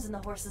seams in the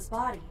horse's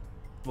body.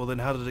 Well, then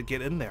how did it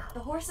get in there? The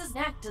horse's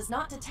neck does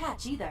not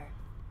detach either.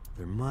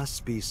 There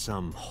must be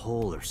some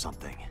hole or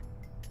something.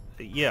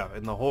 Yeah,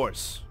 in the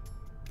horse.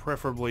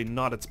 Preferably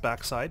not its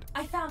backside.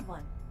 I found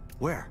one.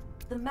 Where?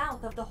 the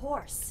mouth of the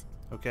horse.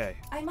 Okay,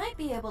 I might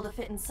be able to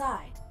fit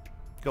inside.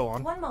 go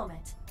on. One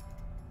moment.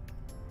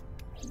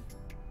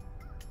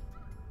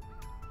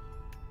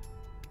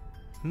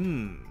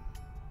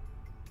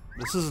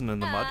 This isn't in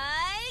the mud.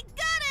 I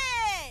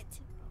got it!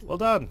 Well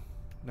done.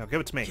 Now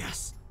give it to me.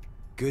 Yes.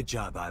 Good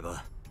job,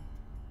 Iba.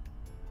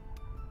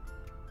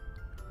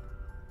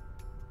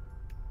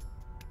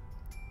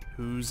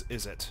 Whose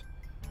is it?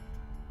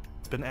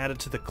 It's been added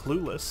to the clue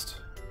list.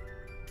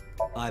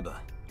 Iba,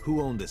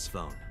 who owned this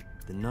phone?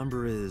 The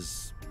number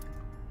is...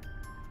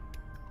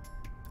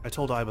 I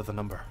told Iba the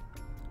number.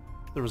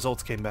 The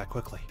results came back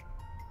quickly.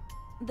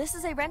 This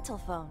is a rental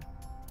phone.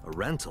 a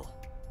rental.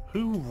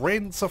 Who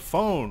rents a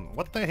phone?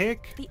 What the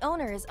heck? The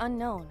owner is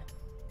unknown.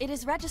 It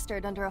is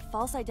registered under a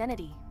false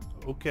identity.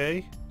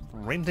 Okay.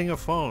 Renting a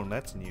phone,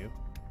 that's new.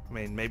 I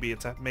mean, maybe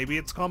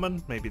it's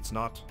common, maybe it's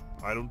not.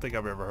 I don't think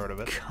I've ever heard of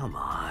it. Come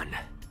on.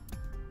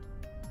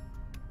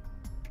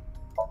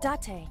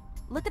 Date,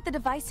 look at the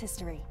device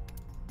history.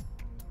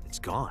 It's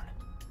gone.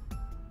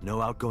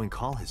 No outgoing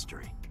call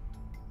history.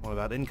 What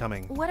about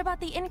incoming? What about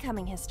the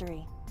incoming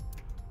history?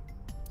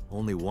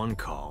 Only one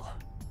call.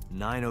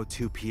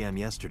 9:02 p.m.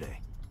 yesterday.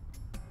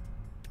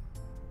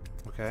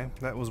 Okay,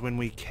 that was when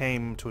we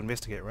came to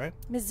investigate, right?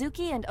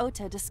 Mizuki and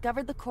Ota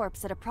discovered the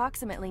corpse at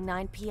approximately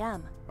 9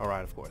 p.m.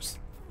 Alright, of course.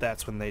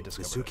 That's when they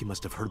discovered Mizuki it.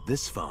 must have heard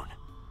this phone.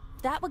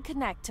 That would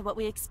connect to what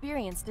we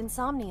experienced in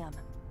Somnium.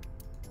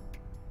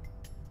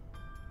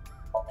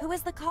 Who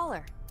is the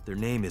caller? Their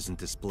name isn't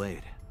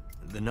displayed.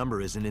 The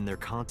number isn't in their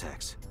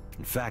contacts.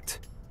 In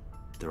fact,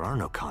 there are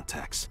no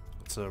contacts.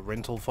 It's a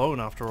rental phone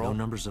after all. No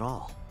numbers at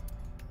all.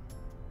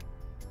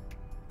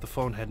 The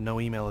phone had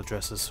no email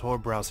addresses or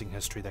browsing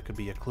history that could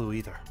be a clue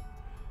either.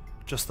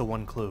 Just the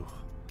one clue.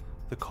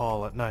 The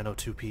call at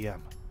 9:02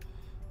 p.m.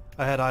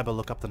 I had Iba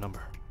look up the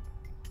number.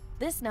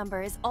 This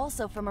number is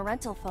also from a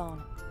rental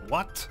phone.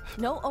 What?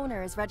 No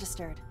owner is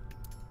registered.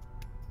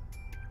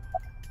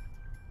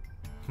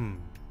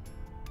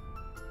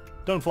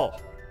 Don't fall.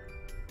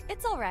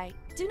 It's alright.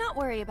 Do not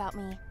worry about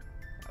me.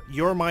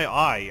 You're my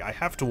eye. I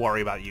have to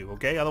worry about you,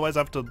 okay? Otherwise I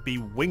have to be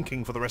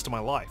winking for the rest of my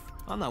life.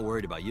 I'm not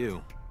worried about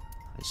you.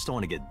 I just don't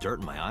want to get dirt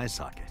in my eye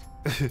socket.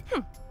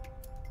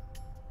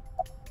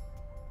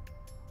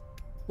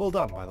 Well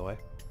done, by the way.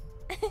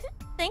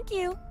 Thank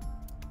you.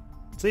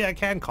 See, I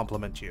can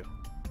compliment you.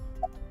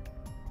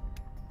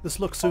 This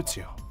look suits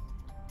you.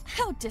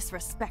 How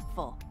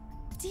disrespectful.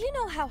 Do you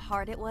know how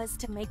hard it was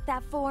to make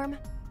that form?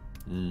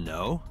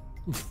 No?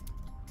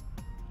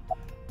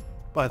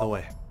 By the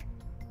way,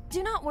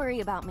 Do not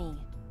worry about me.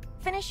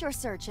 Finish your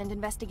search and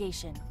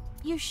investigation.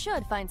 You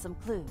should find some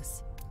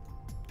clues.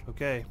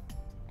 okay.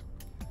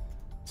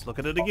 Let's look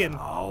at it again.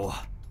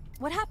 Oh,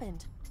 What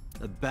happened?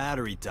 the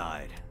battery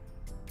died.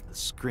 The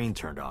screen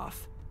turned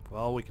off.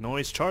 Well, we can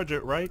always charge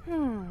it, right?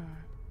 I'm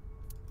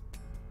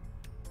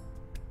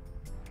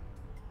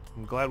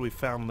glad we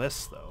found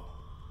this, though.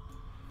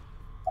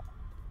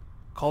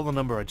 Call the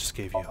number I just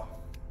gave you.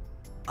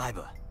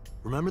 Iba,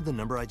 remember the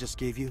number I just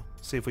gave you?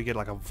 See if we get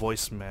like a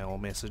voicemail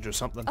message or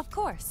something. Of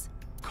course.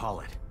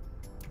 Call it.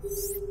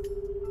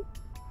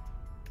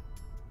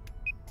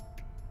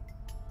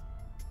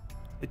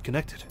 It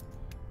connected.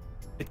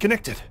 It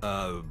connected!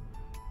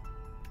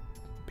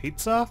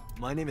 Pizza?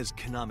 My name is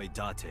Kaname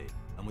Date.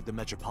 I'm with the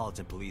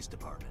Metropolitan Police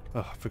Department.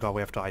 Oh, I forgot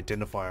we have to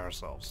identify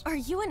ourselves. Are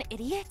you an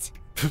idiot?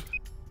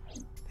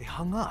 They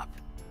hung up.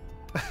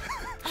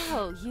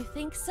 Oh, you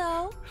think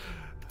so?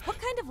 What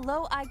kind of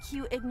low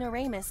IQ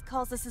ignoramus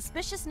calls a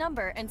suspicious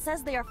number and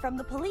says they are from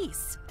the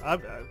police? I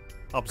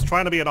was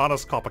trying to be an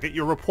honest cop. I get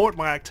you report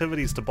my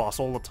activities to boss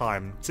all the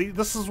time. See,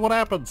 this is what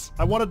happens.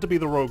 I wanted to be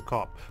the rogue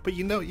cop, but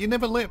you know, you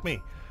never let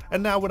me.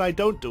 And now when I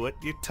don't do it,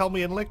 you tell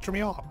me and lecture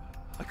me off.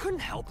 I couldn't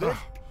help it.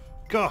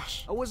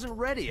 Gosh. I wasn't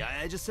ready.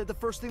 I just said the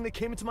first thing that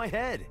came into my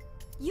head.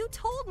 You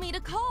told me to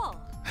call.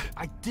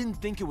 I didn't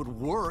think it would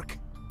work.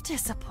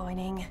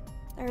 Disappointing.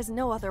 There is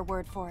no other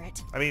word for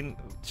it. I mean,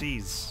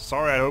 geez,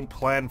 sorry I don't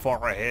plan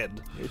far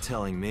ahead. You're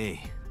telling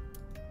me.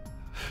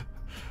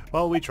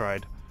 Well, we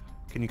tried.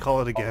 Can you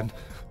call it again?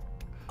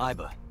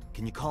 Iba,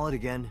 can you call it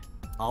again?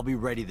 I'll be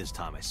ready this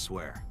time, I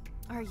swear.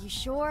 Are you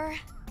sure?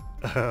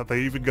 They're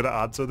even gonna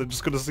answer. They're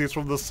just gonna see it's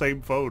from the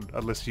same phone,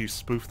 unless you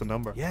spoof the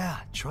number. Yeah,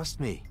 trust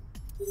me.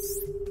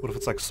 What if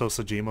it's like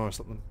Sosajima or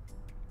something?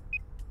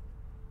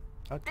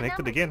 Oh,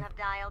 connected again. The number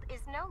you have dialed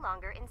is no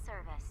longer in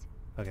service.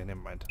 Okay, never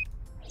mind.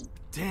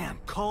 Damn,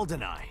 call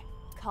deny.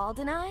 Call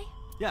deny?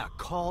 Yeah,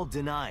 call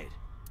denied.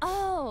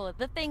 Oh,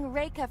 the thing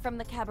Reika from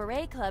the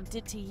Cabaret Club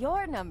did to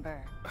your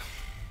number.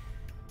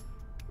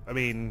 I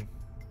mean,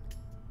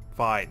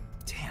 fine.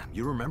 Damn,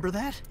 you remember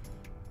that?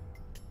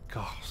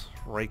 Gosh,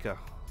 Reika.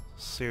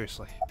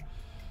 Seriously.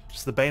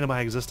 Just the bane of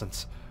my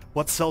existence.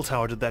 What cell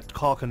tower did that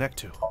call connect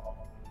to?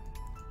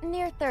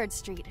 Near 3rd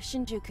Street,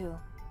 Shinjuku.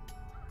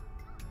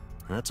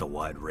 That's a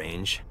wide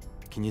range.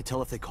 Can you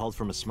tell if they called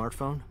from a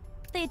smartphone?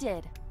 They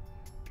did.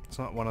 It's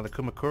not one of the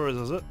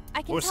Kumakuras, is it?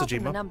 I can Or tell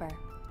from the Sajima? number.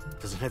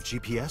 Does it have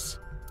GPS?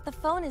 The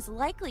phone is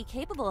likely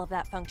capable of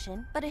that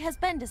function, but it has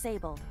been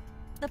disabled.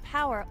 The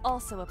power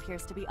also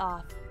appears to be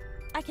off.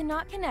 I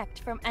cannot connect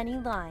from any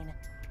line,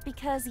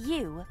 because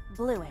you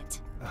blew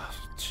it. Oh,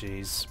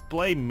 jeez.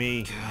 Blame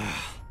me.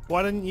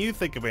 Why didn't you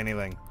think of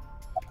anything?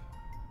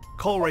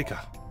 Call Reika.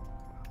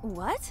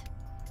 What?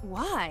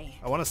 Why?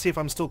 I want to see if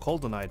I'm still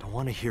cold tonight. I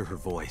want to hear her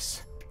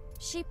voice.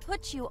 She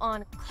put you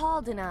on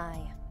call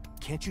deny.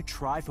 Can't you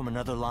try from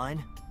another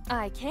line?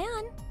 I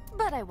can,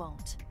 but I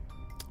won't.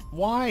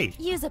 Why?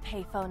 Use a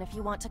payphone if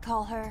you want to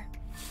call her.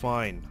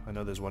 Fine. I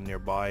know there's one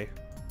nearby.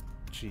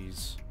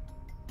 Jeez.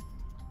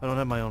 I don't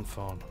have my own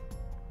phone.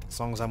 As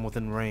long as I'm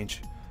within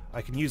range,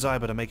 I can use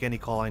Iba to make any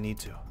call I need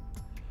to.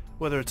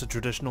 Whether it's a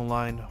traditional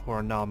line or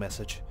a now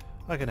message,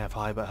 I can have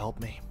Iba help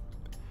me.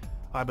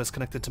 Iba's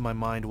connected to my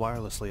mind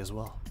wirelessly as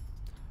well.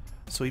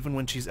 So even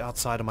when she's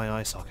outside of my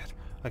eye socket,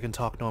 I can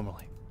talk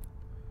normally.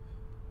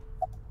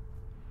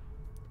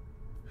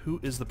 Who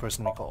is the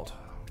person we called?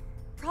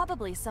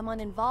 Probably someone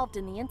involved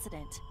in the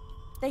incident.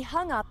 They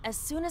hung up as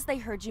soon as they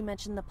heard you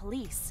mention the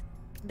police,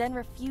 then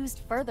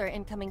refused further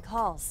incoming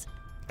calls.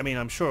 I mean,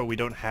 I'm sure we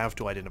don't have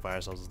to identify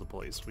ourselves as the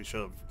police. We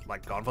should have,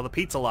 like, gone for the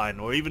pizza line,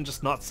 or even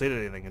just not said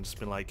anything and just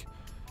been like...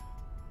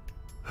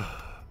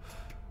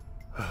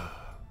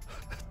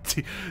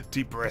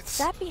 deep breaths.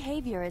 That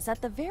behavior is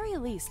at the very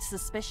least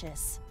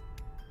suspicious.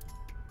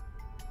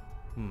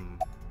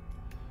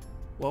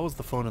 What was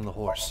the phone and the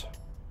horse?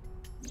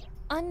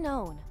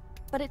 Unknown,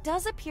 but it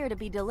does appear to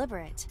be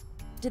deliberate.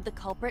 Did the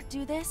culprit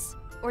do this,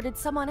 or did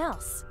someone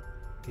else?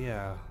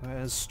 Yeah, that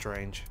is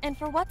strange. And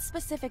for what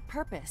specific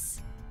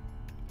purpose?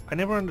 I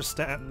never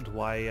understand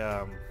why,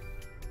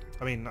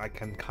 I mean, I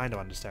can kind of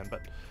understand,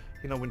 but,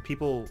 you know, when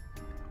people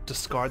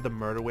discard the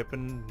murder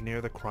weapon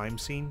near the crime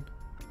scene,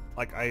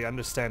 like, I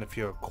understand if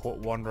you're caught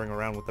wandering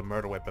around with the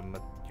murder weapon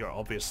that you're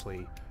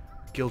obviously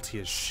guilty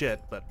as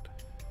shit, but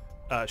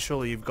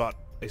surely you've got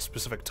a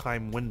specific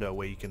time window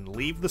where you can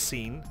leave the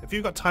scene. If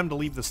you've got time to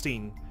leave the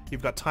scene,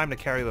 you've got time to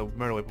carry the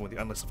murder weapon with you,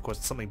 unless, of course,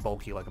 it's something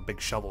bulky like a big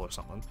shovel or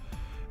something,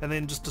 and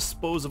then just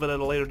dispose of it at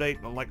a later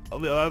date, like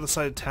on the other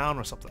side of town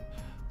or something.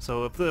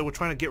 So if they were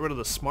trying to get rid of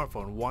the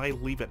smartphone, why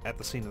leave it at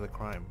the scene of the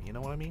crime? You know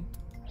what I mean?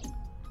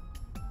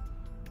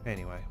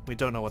 Anyway, we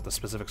don't know what the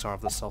specifics are of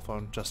this cell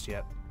phone just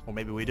yet. Or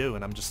maybe we do,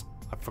 and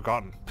I've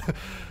forgotten.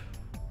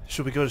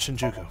 Should we go to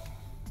Shinjuku?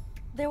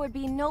 There would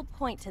be no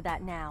point to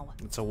that now.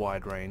 It's a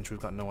wide range. We've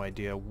got no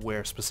idea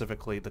where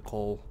specifically the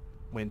call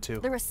went to.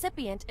 The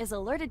recipient is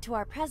alerted to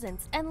our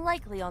presence and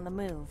likely on the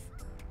move.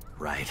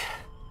 Right.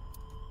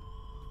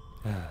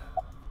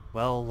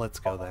 Well, let's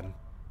go then.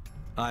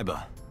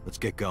 Iba, let's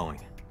get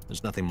going.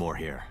 There's nothing more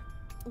here.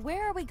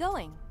 Where are we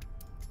going?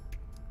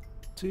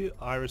 To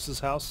Iris's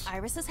house?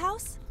 Iris's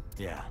house?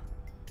 Yeah.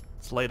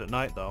 It's late at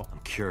night, though. I'm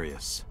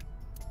curious.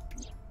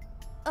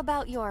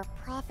 About your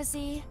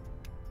prophecy?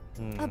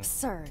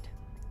 Absurd.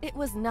 It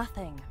was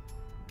nothing.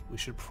 We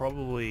should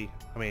probably...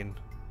 I mean,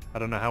 I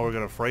don't know how we're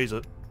gonna phrase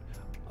it.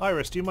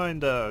 Iris, do you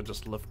mind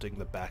just lifting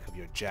the back of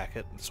your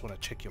jacket? I just want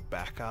to check your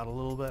back out a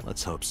little bit.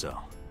 Let's hope so.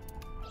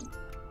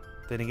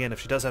 Then again,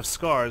 if she does have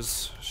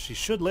scars, she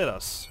should let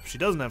us. If she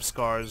doesn't have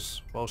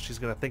scars, well, she's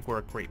gonna think we're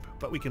a creep.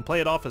 But we can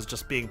play it off as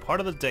just being part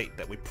of the date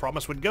that we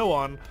promised would go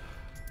on.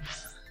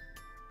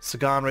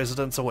 Sagan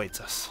residence awaits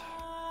us.